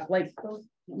 yeah, like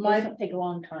Might take a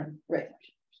long time. right.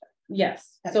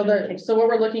 Yes, That so shouldn't take- so what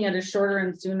we're looking at is shorter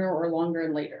and sooner or longer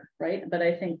and later, right? But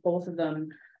I think both of them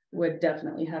would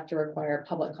definitely have to require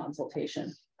public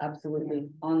consultation, absolutely,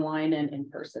 online and in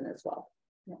person as well.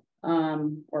 Yeah.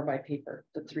 Or by paper,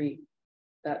 the 3,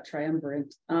 that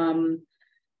triumvirate.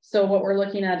 So what we're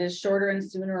looking at is shorter and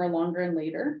sooner or longer and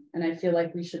later, and I feel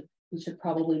like we should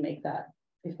probably make that,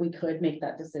 if we could make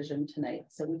that decision tonight,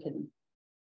 so we can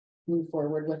move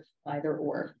forward with either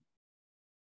or.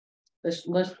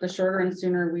 The shorter and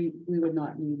sooner we would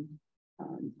not need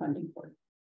funding for.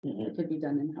 It could be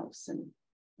done in-house and.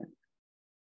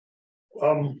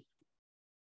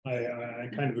 I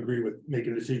kind of agree with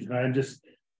making a decision. I'm just,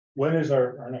 when is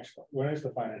our next, when is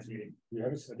the finance meeting? Do you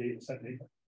have a set date?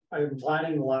 I'm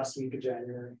planning the last week of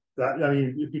January. That, I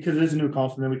mean, because it is a new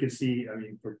council, then we can see, I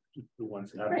mean, for the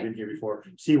ones that haven't been here before,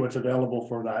 see what's available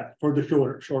for that, for the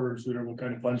shorter and sooner, what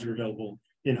kind of funds are available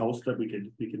in-house that we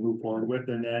can move forward with,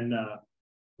 and then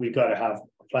we got to have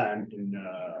a plan in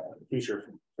future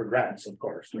for grants, of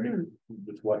course, right?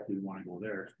 With what we want to go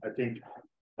there. I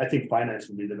think finance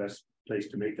would be the best place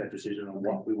to make that decision on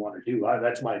what we want to do.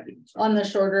 That's my opinion. On the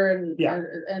shorter and Yeah.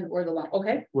 or the long,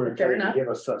 okay. We're fair trying to enough. give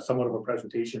us somewhat of a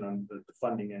presentation on the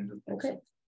funding end of things. Okay.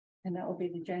 And that will be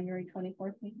the January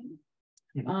 24th meeting.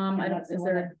 I don't, that's the is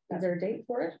one there a date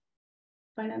for it?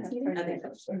 Finance That's meeting? I think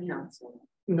that's the council.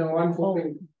 No, I'm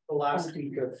hoping the last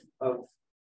week of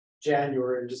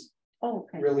January, just Oh,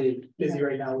 okay. really busy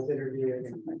right now with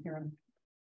interviewing.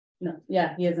 No,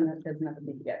 yeah, he doesn't have a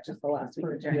meeting yet, just the last week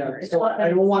of Yeah, January. so I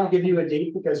don't want to give you a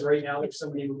date because right now there's so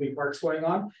many moving parts going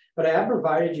on, but I have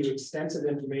provided you extensive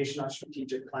information on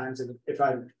strategic plans, and if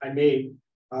I may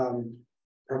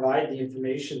provide the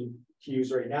information to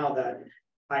use right now that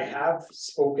I have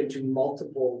spoken to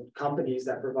multiple companies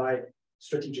that provide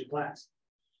strategic plans,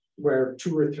 where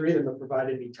 2 or 3 of them have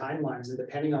provided me timelines, and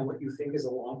depending on what you think is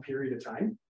a long period of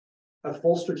time, a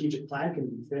full strategic plan can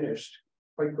be finished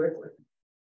quite quickly.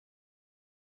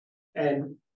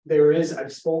 And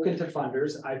I've spoken to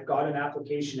funders, I've got an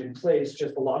application in place,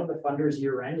 just a lot of the funders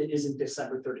year end, it isn't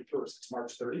December 31st, it's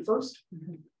March 31st.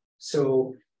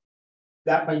 So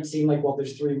that might seem like, well,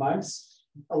 there's 3 months,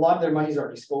 a lot of their money's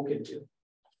already spoken to.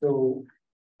 So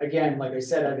again, like I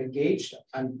said, I've engaged,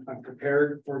 I'm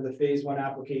prepared for the phase 1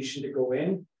 application to go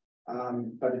in.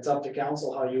 But it's up to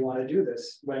council how you want to do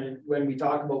this. When we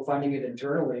talk about funding it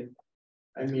internally,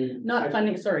 I mean, not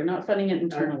funding it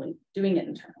internally, doing it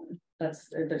internally.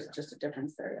 There's just a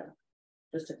difference there, yeah.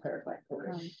 Just to clarify.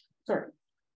 Sorry.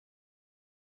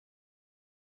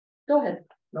 Go ahead.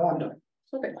 No, I'm done.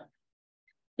 Okay.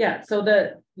 Yeah, so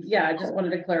I just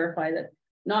wanted to clarify that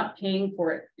not paying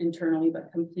for it internally,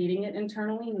 but completing it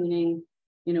internally, meaning,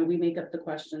 you know, we make up the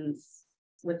questions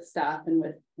with staff and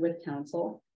with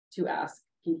council to ask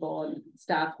people, and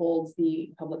staff holds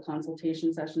the public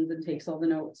consultation sessions and takes all the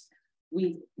notes.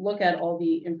 We look at all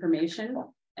the information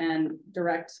and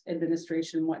direct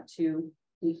administration what to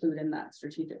include in that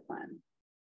strategic plan.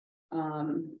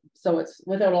 So it's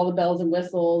without all the bells and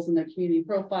whistles and the community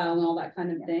profile and all that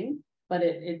kind of thing, but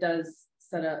it does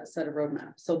set a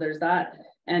roadmap. So there's that.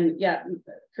 And yeah,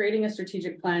 creating a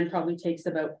strategic plan probably takes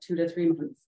about 2 to 3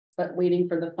 months, but waiting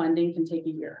for the funding can take a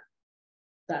year.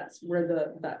 That's where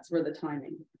the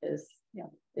timing is.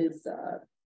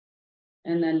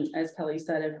 And then, as Kelly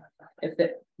said, if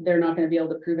they're not going to be able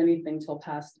to prove anything till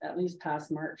at least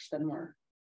past March, then we're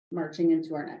marching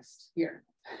into our next year.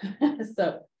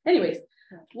 So, anyways,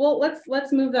 well,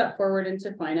 let's move that forward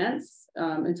into finance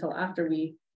until after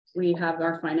we have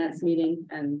our finance meeting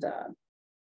and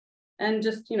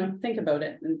just, you know, think about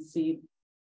it and see if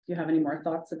you have any more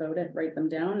thoughts about it. Write them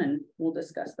down, and we'll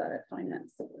discuss that at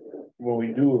finance. When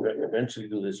we do eventually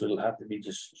do this, it'll have to be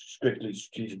just strictly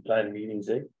strategic plan meetings,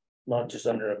 eh? Not just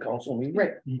under a council meeting.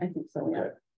 Right, I think so. Yeah. Okay.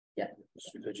 Yeah.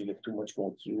 Just because you get too much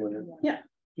going through, and yeah,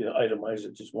 you know, itemize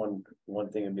it just one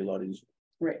thing and be a lot easier.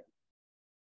 Right.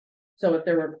 So if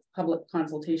there were public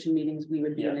consultation meetings, we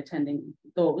would be attending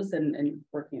those and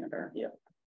working at our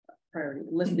priority,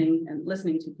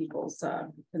 listening to people's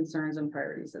concerns and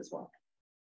priorities as well.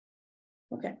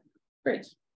 Okay, great.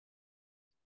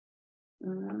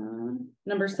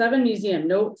 Number 7, museum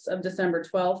notes of December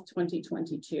 12th,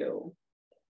 2022.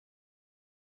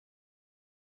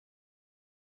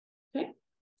 Okay,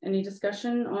 any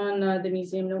discussion on the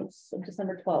museum notes of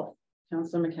December 12th?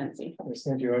 Councillor McKenzie. Yes,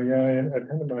 thank you. Yeah, I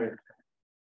attended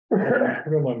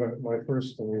my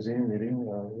first museum meeting.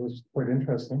 It was quite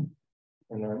interesting,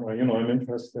 and you know, I'm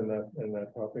interested in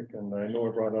that topic, and I know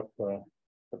I brought up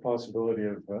the possibility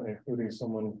of including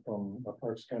someone from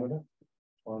Parks Canada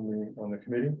on the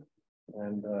committee,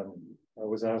 and I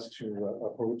was asked to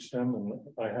approach them, and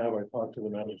I talked to the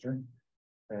manager,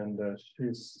 and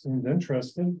she seemed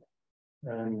interested,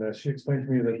 and she explained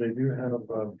to me that they do have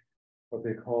what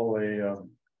they call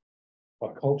a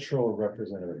cultural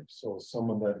representative, so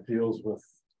someone that deals with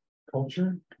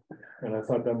culture, and I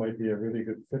thought that might be a really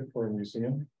good fit for a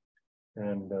museum,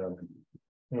 and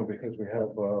you know, because we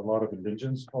have a lot of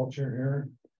Indigenous culture here.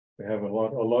 We have a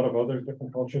lot of other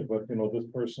different cultures, but you know, this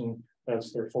person,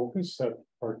 that's their focus at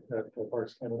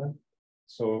Parks Canada.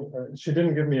 So she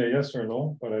didn't give me a yes or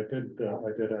no, but I did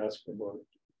ask about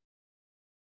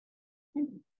it.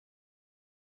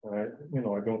 You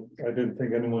know, I didn't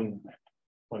think anyone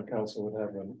on council would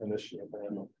have an issue with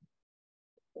that.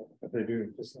 If they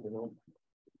do, just let me know.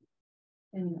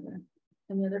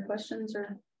 Any other questions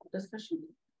or discussion?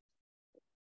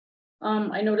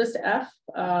 I noticed F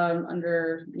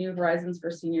under New Horizons for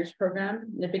Seniors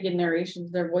program, Nipigon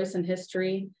narrations, their voice and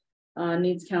history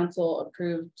needs council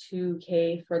approved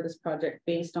 $2,000 for this project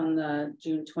based on the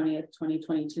June 20th,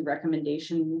 2022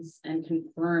 recommendations and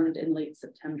confirmed in late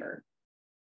September.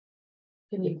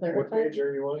 Can you clarify? What page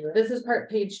are you on there? This is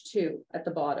page 2 at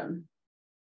the bottom.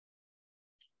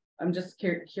 I'm just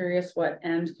curious what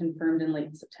 "and confirmed in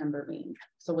late September" means.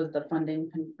 So was the funding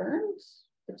confirmed?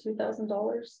 The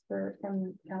 $2,000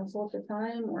 from council at the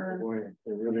time, or boy,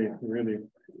 they're really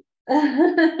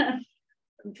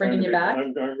bringing you back?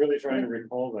 I'm really trying to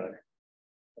recall that.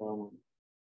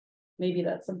 Maybe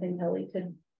that's something Kelly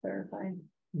could clarify.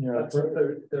 Yeah, that's what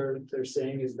they're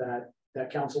saying is that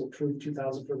council approved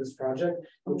 2,000 for this project,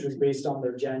 which was based on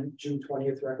their June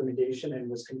 20th recommendation, and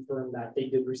was confirmed that they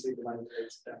did receive the money in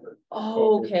September.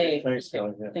 Oh, okay. Thanks,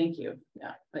 Kelly. Yeah. Thank you.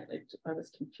 Yeah, I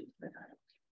was confused by that.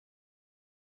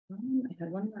 I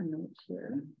had one more note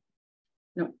here.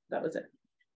 No, that was it.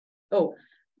 Oh,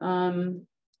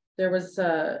 there was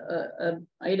a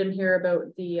item here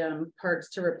about the parts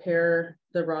to repair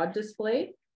the rod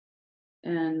display,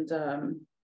 and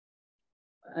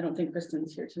I don't think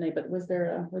Kristen's here tonight, but was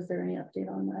there any update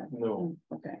on that? No.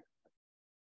 Okay.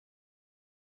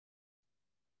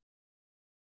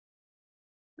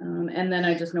 And then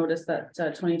I just noticed that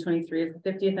 2023 is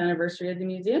the 50th anniversary of the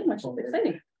museum, which is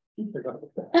exciting.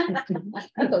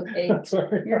 That's okay.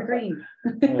 Sorry. You're green.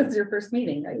 It's your first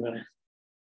meeting, right?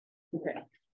 Okay.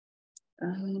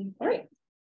 All right.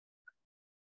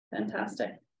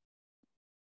 Fantastic.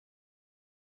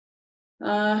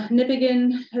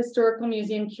 Nipigon Historical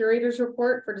Museum Curators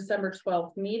Report for December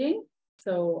 12th meeting.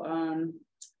 So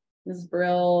Ms.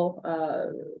 Brill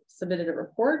submitted a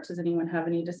report. Does anyone have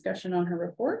any discussion on her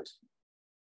report?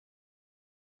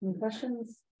 Any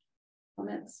questions,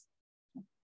 comments?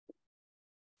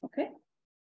 Okay.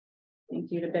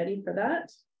 Thank you to Betty for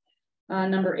that.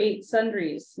 Number 8,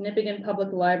 sundries, Nipigon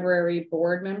Public Library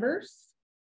board members.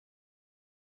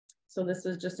 So this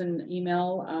is just an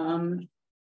email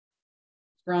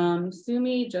from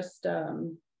Sumi, just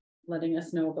letting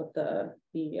us know about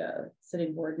the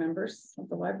sitting board members of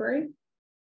the library,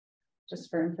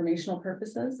 just for informational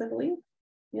purposes, I believe.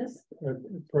 Yes.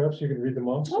 Perhaps you could read them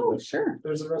off. Oh, sure.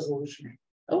 There's a resolution.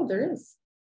 Oh, there is.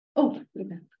 Oh,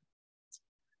 okay.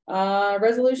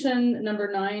 Resolution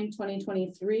number 9,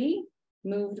 2023,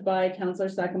 moved by Councillor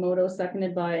Sakamoto,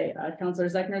 seconded by Councillor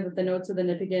Zechner, that the notes of the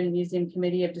Nipigon Museum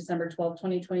Committee of December 12,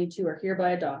 2022 are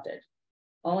hereby adopted.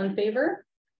 All in favor?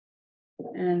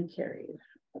 And carried.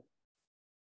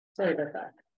 Sorry about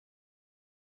that.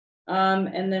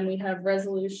 And then we have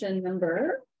resolution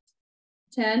number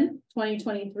 10,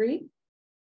 2023.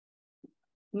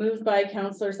 Moved by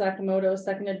Councillor Sakamoto,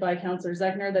 seconded by Councillor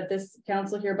Zechner, that this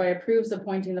council hereby approves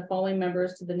appointing the following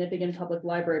members to the Nipigon Public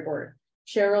Library Board: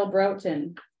 Cheryl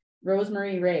Broughton,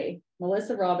 Rosemary Ray,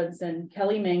 Melissa Robinson,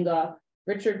 Kelly Mangoff,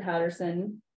 Richard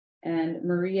Patterson, and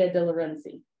Maria De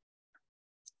Lorenzi.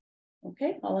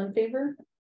 Okay, all in favor?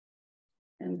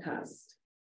 And passed.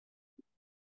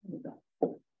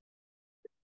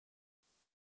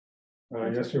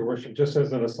 Yes, Your Worship. Just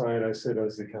as an aside, I sit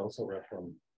as the council rep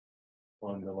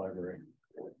on the library.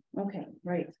 Okay,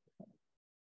 right.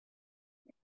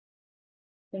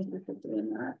 Thank you for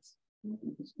doing that.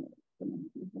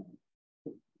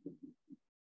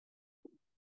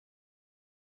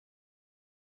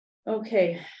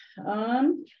 Okay,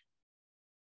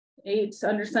 8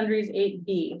 under sundries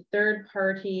 8B, third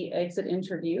party exit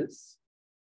interviews.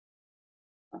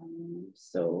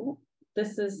 So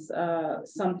this is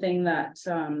something that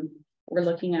we're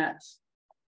looking at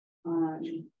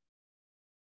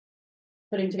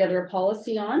putting together a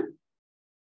policy on.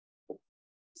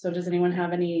 So does anyone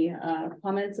have any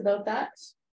comments about that?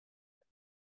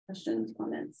 Questions,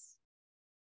 comments?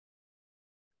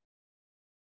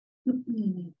 I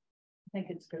think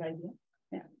it's a good idea.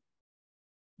 Yeah.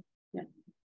 Yeah.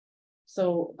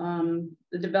 So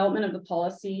the development of the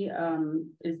policy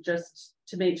is just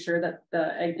to make sure that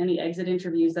any exit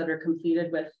interviews that are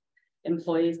completed with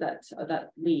employees that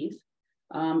leave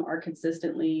are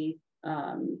consistently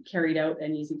carried out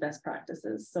and using best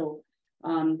practices. So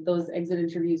those exit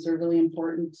interviews are really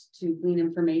important to glean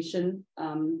information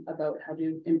about how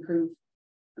to improve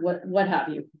what have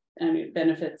you, and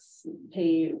benefits,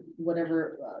 pay,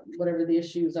 whatever the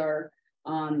issues are,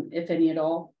 if any at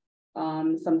all.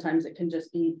 Sometimes it can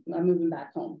just be moving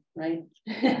back home, right?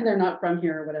 They're not from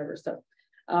here or whatever. So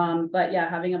but yeah,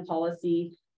 having a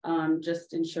policy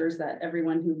just ensures that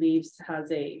everyone who leaves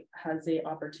has a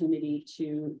opportunity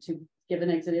to give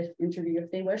an exit interview if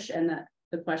they wish, and that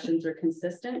the questions are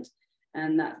consistent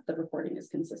and that the reporting is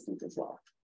consistent as well.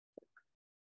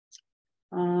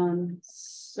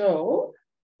 So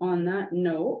on that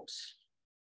note,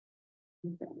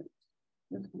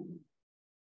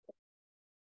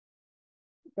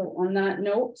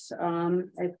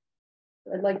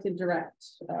 I'd like to direct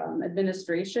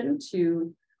administration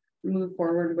to move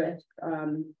forward with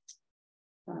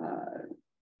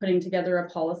putting together a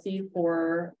policy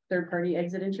for third-party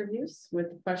exit interviews with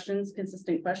questions,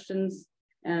 consistent questions,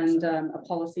 and a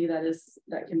policy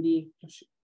that can be.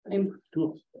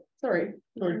 Sorry.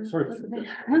 Sorry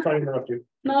to interrupt you.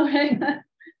 Okay.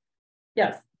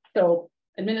 Yes. So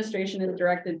administration is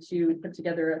directed to put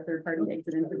together a third-party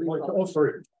exit interview. Oh,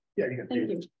 sorry. Yeah, you can. Thank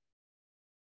you.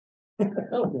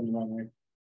 Oh,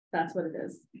 that's what it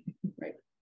is. Right.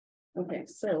 Okay,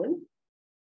 so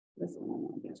this one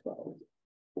will be 12.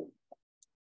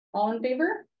 All in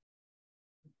favor?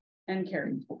 And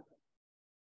carried.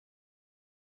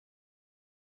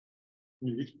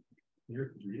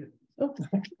 Oh,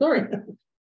 sorry.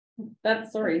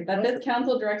 Sorry. That this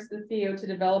council directs the CEO to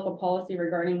develop a policy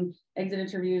regarding exit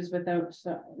interviews without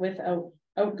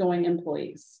outgoing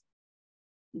employees.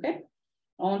 Okay.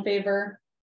 All in favor?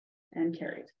 And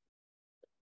carried.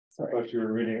 Sorry. I thought you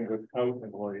were reading without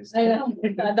employees. I know.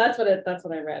 That's what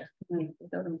I read.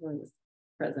 Without employees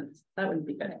present. That wouldn't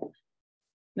be good.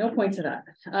 No point to that.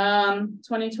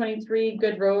 2023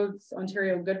 Good Roads,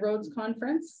 Ontario Good Roads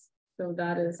Conference. So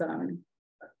that is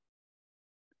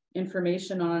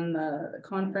information on the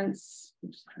conference.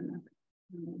 I'm just trying to...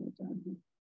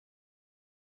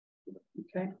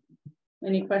 Okay.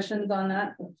 Any questions on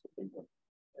that?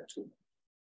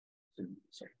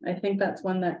 I think that's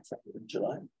one that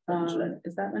July.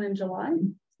 is that one in July?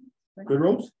 Good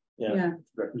Roads? Yeah.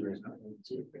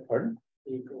 Pardon?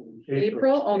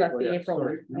 April? Oh, that's the yeah, April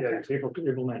sorry. one. Yeah, Okay. it's April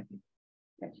 19th.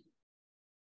 Okay.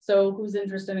 So who's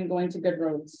interested in going to Good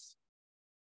Roads?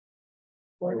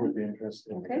 I would be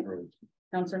interested. Okay.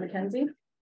 Councillor McKenzie?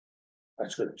 I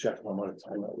just gotta check my amount of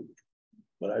time out.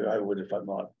 But I would if I'm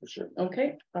not, for sure.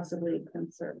 Okay, possibly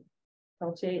Councillor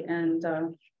Peltier, and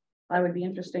I would be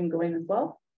interested in going as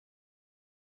well.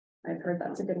 I've heard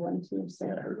that's a good one too, so.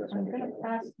 Yeah, I heard that's I'm one. gonna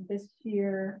pass this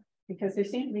year because there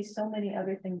seem to be so many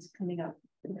other things coming up.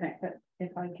 Okay, But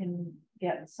if I can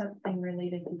get something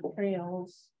related to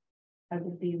trails, I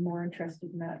would be more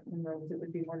interested in that in roads. It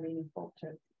would be more meaningful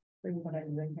to bring what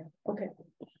I'm doing here. okay,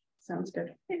 sounds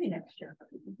good. Maybe next year.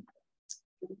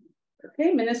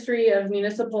 Okay, Ministry of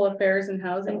Municipal Affairs and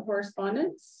Housing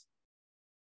correspondence.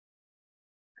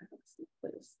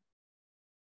 Please.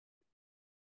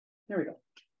 There we go.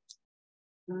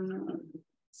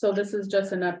 So this is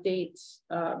just an update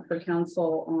for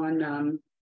council on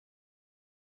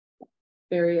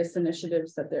various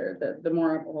initiatives that they're the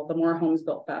More Homes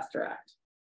Built Faster Act.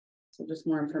 So just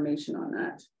more information on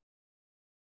that.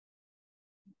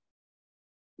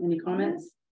 Any comments?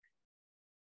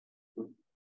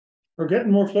 We're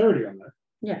getting more clarity on that.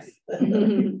 Yes.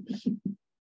 Can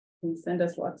send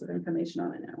us lots of information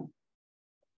on it now.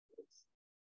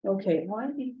 Okay. Why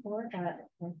before that,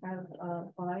 I have a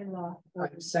bylaw. I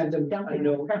sent him a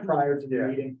note prior to the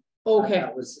meeting. Okay,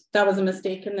 That was that was a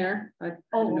mistake in there. I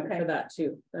Oh, note okay. for that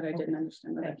too, that I didn't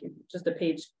understand. Okay. Thank you. Just a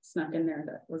page snuck in there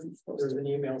that wasn't supposed there's to. an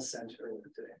email sent earlier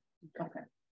today. Okay.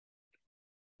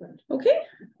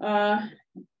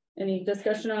 Any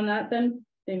discussion on that then?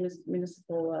 Same as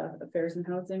Municipal Affairs and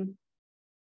Housing.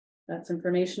 That's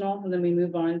informational. And then we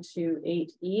move on to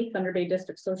 8E, Thunder Bay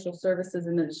District Social Services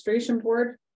Administration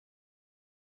Board.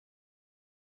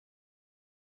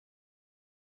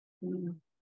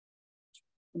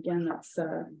 Again, that's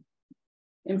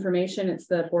information. It's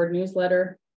the board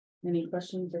newsletter. Any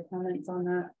questions or comments on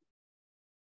that?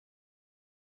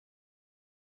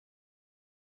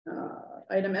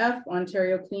 Item F,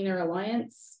 Ontario Clean Air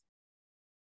Alliance.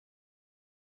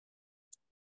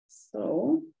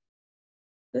 So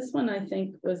this one I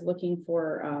think was looking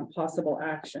for possible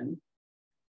action,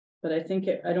 but I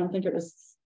don't think it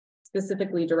was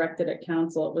specifically directed at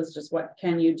council. It was just what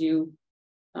can you do?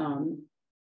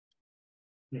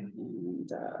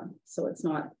 And so it's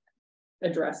not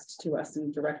addressed to us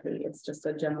indirectly. It's just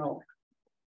a general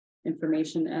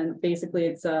information, and basically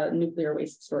it's a nuclear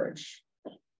waste storage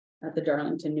at the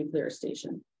Darlington Nuclear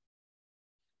Station.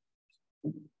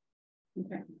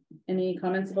 Okay, any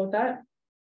comments about that?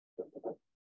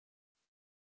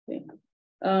 Okay.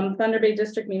 Thunder Bay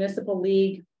District Municipal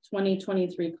League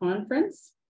 2023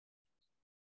 conference.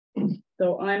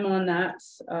 So I'm on that.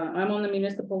 I'm on the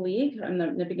Municipal League. I'm the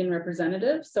Nipigon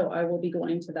representative, so I will be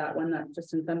going to that one. That's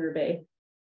just in Thunder Bay.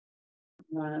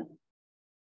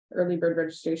 Early bird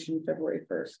registration February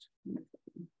 1st.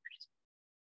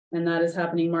 And that is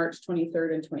happening March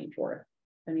 23rd and 24th.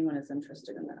 If anyone is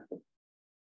interested in that.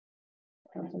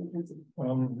 I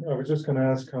was just gonna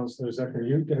ask Councillor Zachary,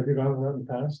 have you gone to that in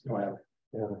the past? No, I haven't.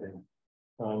 Yeah,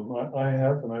 okay. I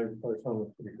have, and I found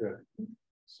it pretty good.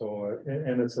 So,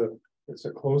 and it's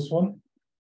a close one.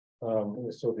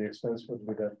 So the expense wouldn't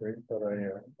be that great, but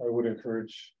I would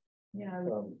encourage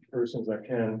persons that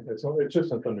can. It's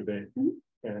just in Thunder Bay,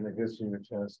 and it gives you a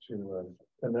chance to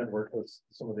network with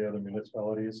some of the other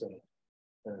municipalities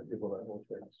and people that work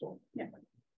there. So yeah,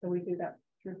 so we do that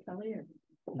through Kelly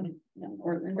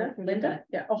or Linda. Linda,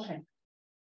 yeah. Okay.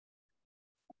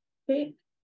 Okay.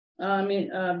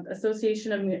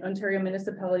 Association of Ontario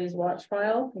Municipalities Watch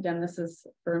File. Again, this is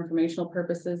for informational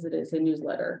purposes. It is a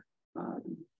newsletter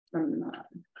from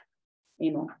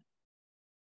AMO.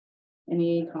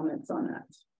 Any comments on that?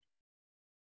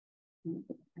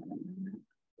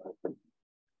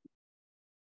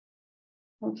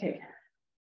 Okay.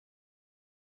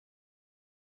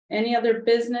 Any other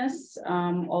business?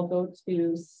 I'll go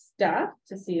to staff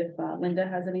to see if Linda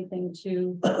has anything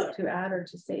to add or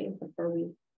to say before we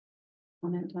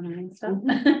comment on our own stuff.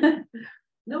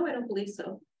 No, I don't believe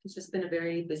so. It's just been a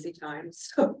very busy time,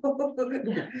 so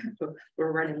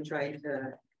we're running, trying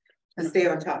to stay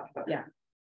on top of it. Yeah.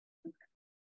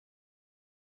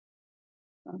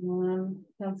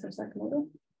 Councillor Sakamoto.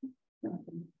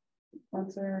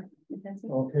 Councillor McKenzie?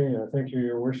 Okay, thank you,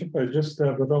 your worship. I just,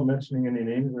 without mentioning any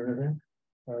names or anything,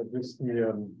 just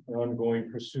the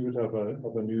ongoing pursuit of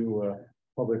a new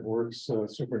public works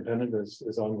superintendent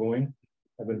is ongoing.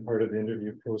 I've been part of the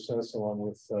interview process along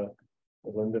with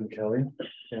Lyndon Kelly,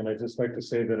 and I'd just like to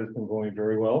say that it's been going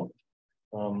very well.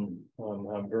 I'm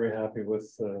very happy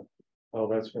with how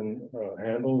that's been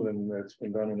handled, and it's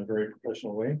been done in a very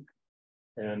professional way.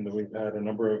 And we've had a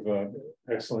number of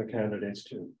excellent candidates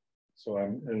too. So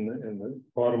and the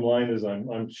bottom line is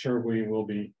I'm sure we will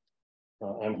be,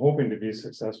 I'm hoping to be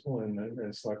successful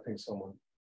in selecting someone.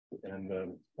 And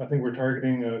I think we're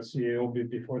targeting a CAO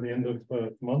before the end of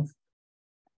the month.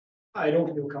 I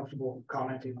don't feel comfortable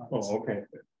commenting on this. Oh, okay.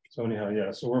 So anyhow,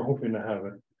 yeah, so we're hoping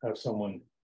to have someone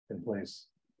in place.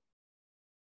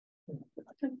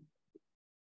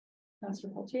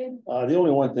 Councillor Pelletier? The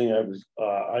only one thing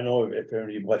I know if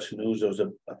anybody watched the news, there was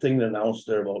a thing that announced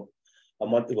there about a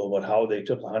month ago about how they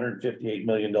took $158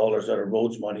 million out of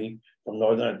roads money from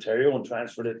Northern Ontario and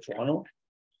transferred it to Toronto.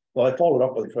 Well, I followed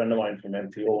up with a friend of mine from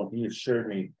MPO, and he assured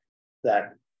me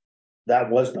that that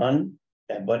was done,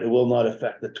 but it will not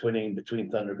affect the twinning between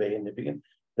Thunder Bay and Nipigon,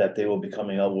 that they will be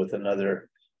coming out with another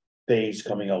phase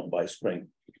coming out by spring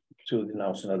to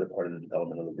announce another part of the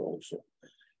development of the road. So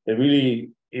it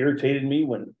really irritated me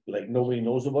when like nobody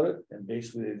knows about it, and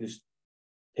basically they just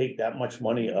take that much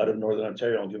money out of Northern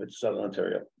Ontario and give it to Southern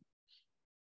Ontario.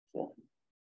 So.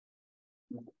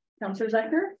 Councillor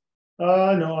Zecher?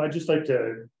 No, I'd just like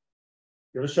to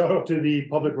give a shout out to the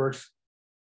Public Works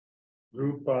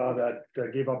group that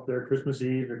gave up their Christmas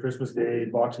Eve, their Christmas Day,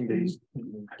 Boxing Days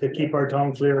to keep our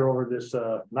town clear over this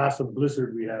massive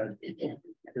blizzard we had.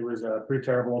 It was pretty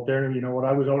terrible out there. You know, when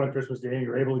I was out on Christmas Day, you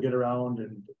were able to get around,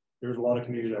 and there was a lot of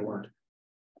communities that weren't.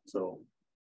 So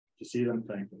to see them,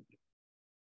 thank you.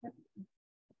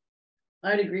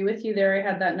 I'd agree with you there. I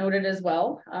had that noted as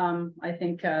well. I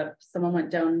think someone went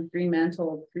down Green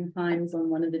Mantle 3 times on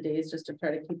one of the days just to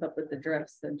try to keep up with the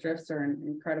drifts. The drifts are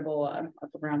incredible up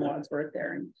around Wadsworth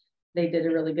there, and they did a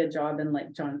really good job. And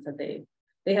like John said, they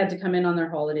had to come in on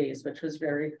their holidays, which was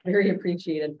very, very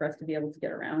appreciated for us to be able to get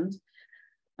around.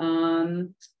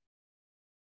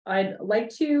 I'd like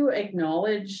to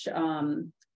acknowledge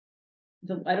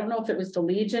I don't know if it was the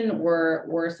Legion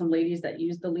or some ladies that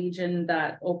used the Legion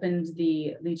that opened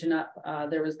the Legion up.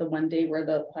 There was the one day where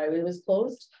the highway was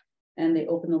closed, and they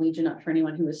opened the Legion up for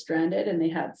anyone who was stranded, and they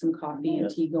had some coffee and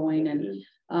tea going. And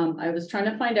I was trying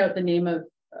to find out the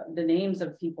names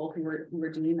of people who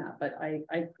were doing that, but I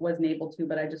wasn't able to.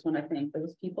 But I just want to thank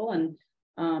those people, and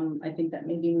I think that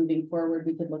maybe moving forward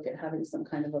we could look at having some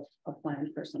kind of a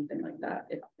plan for something like that.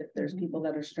 If there's people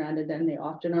that are stranded, and they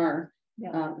often are.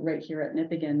 Yeah. Right here at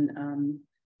Nipigon,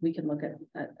 we can look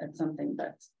at something,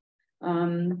 but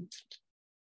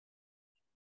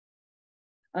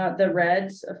the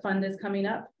RED fund is coming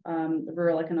up, the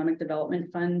Rural Economic Development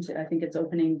Fund. I think it's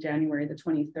opening January the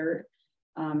 23rd.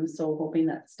 So hoping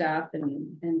that staff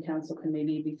and council can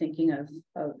maybe be thinking of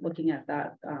looking at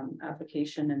that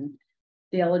application and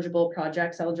the eligible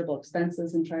projects, eligible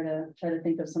expenses, and try to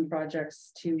think of some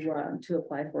projects to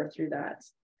apply for through that.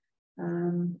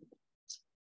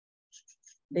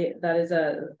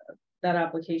 That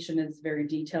application is very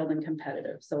detailed and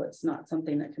competitive, so it's not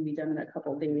something that can be done in a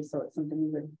couple of days. So it's something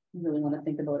you would really want to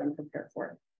think about and prepare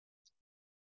for.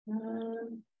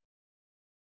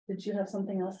 Did you have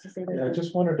something else to say? Yeah, I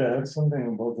just wanted to add something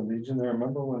about the Legion there.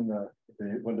 Remember when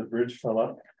the bridge fell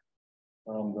up?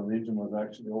 The Legion was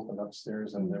actually opened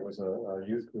upstairs, and there was a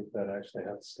youth group that actually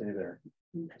had to stay there.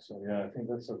 So yeah, I think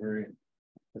that's a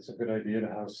good idea to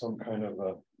have some kind of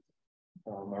a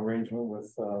arrangement with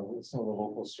some of the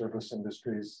local service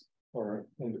industries or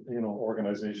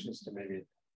organizations to maybe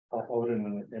help out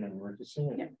in an emergency.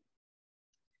 Yeah.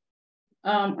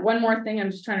 One more thing,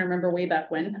 I'm just trying to remember way back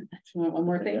when. One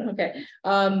more thing, okay.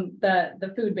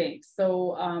 The food banks.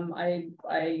 So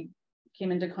I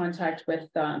came into contact with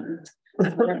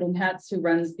Reverend Hatz, who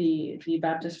runs the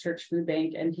Baptist Church Food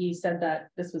Bank, and he said that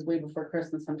this was way before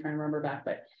Christmas. I'm trying to remember back,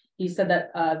 but he said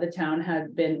that the town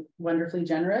had been wonderfully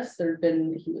generous.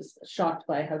 He was shocked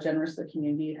by how generous the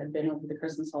community had been over the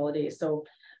Christmas holidays. So,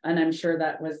 and I'm sure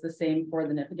that was the same for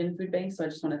the Nipigon Food Bank. So I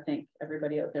just want to thank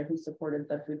everybody out there who supported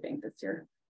the food bank this year.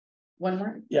 One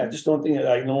more? Yeah, just one thing that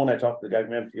I know when I talked to the guy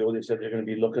from MPO, they said they're going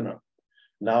to be looking at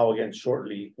now again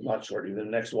shortly, not shortly, the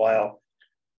next while.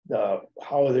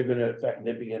 How are they going to affect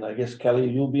Nipigon? I guess Kelly,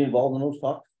 you'll be involved in those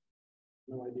talks?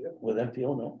 No idea. With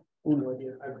MPO, no? No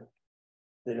idea.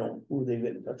 They don't, who they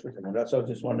get in touch with them. That's, I was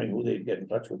just wondering who they get in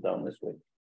touch with down this way.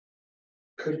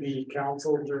 Could be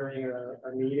council during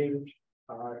a meeting,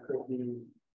 could be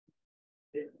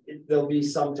there'll be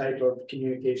some type of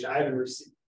communication. I haven't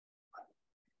received.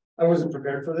 I wasn't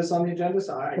prepared for this on the agenda,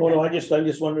 so Oh, no, I'm just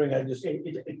wondering,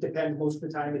 it depends, most of the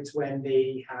time it's when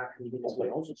they have meetings with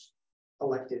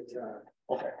elected,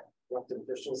 Okay. elected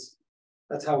officials.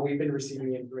 That's how we've been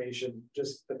receiving information,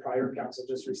 just the prior council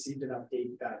just received an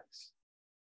update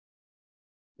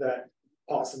that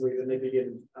possibly the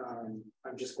Nipigon,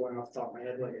 I'm just going off the top of my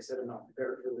head, like I said, I'm not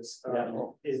prepared for this.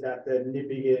 Is that the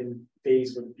Nipigon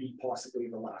phase would be possibly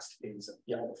the last phase of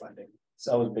all the funding.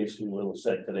 So that was basically what was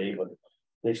said today, but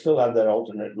they still have that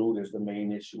alternate route as the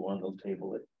main issue on the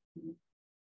table.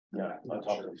 Yeah, I'll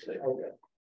talk to them today. Okay.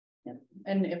 Yeah.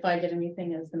 And if I get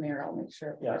anything as the mayor, I'll make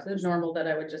sure. Yeah. It's normal that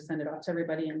I would just send it off to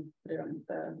everybody and put it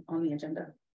on the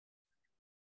agenda.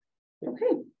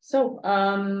 Okay, so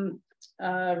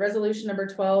resolution number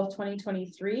 12,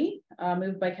 2023,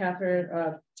 moved by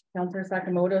Councillor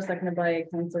Sakamoto, seconded by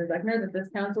Councillor Beckner, that this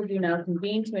council do now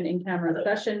convene to an in-camera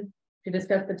session to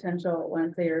discuss potential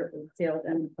land sales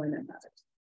and employment matters.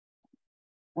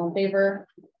 All in favor?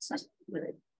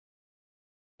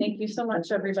 Thank you so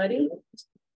much, everybody.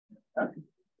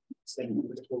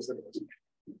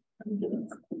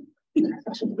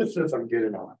 This says I'm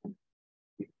getting on.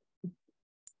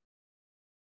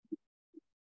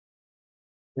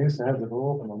 They used to have the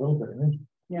door open a little bit, didn't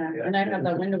Yeah, and I have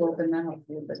that window open, that helps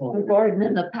you, but. Gordon,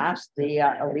 in the past, the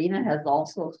arena has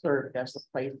also served as a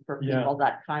place for Yeah. people.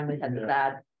 That time we had the Yeah.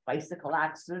 bad bicycle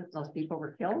accident, those people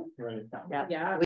were killed. Right. Yeah. Yeah.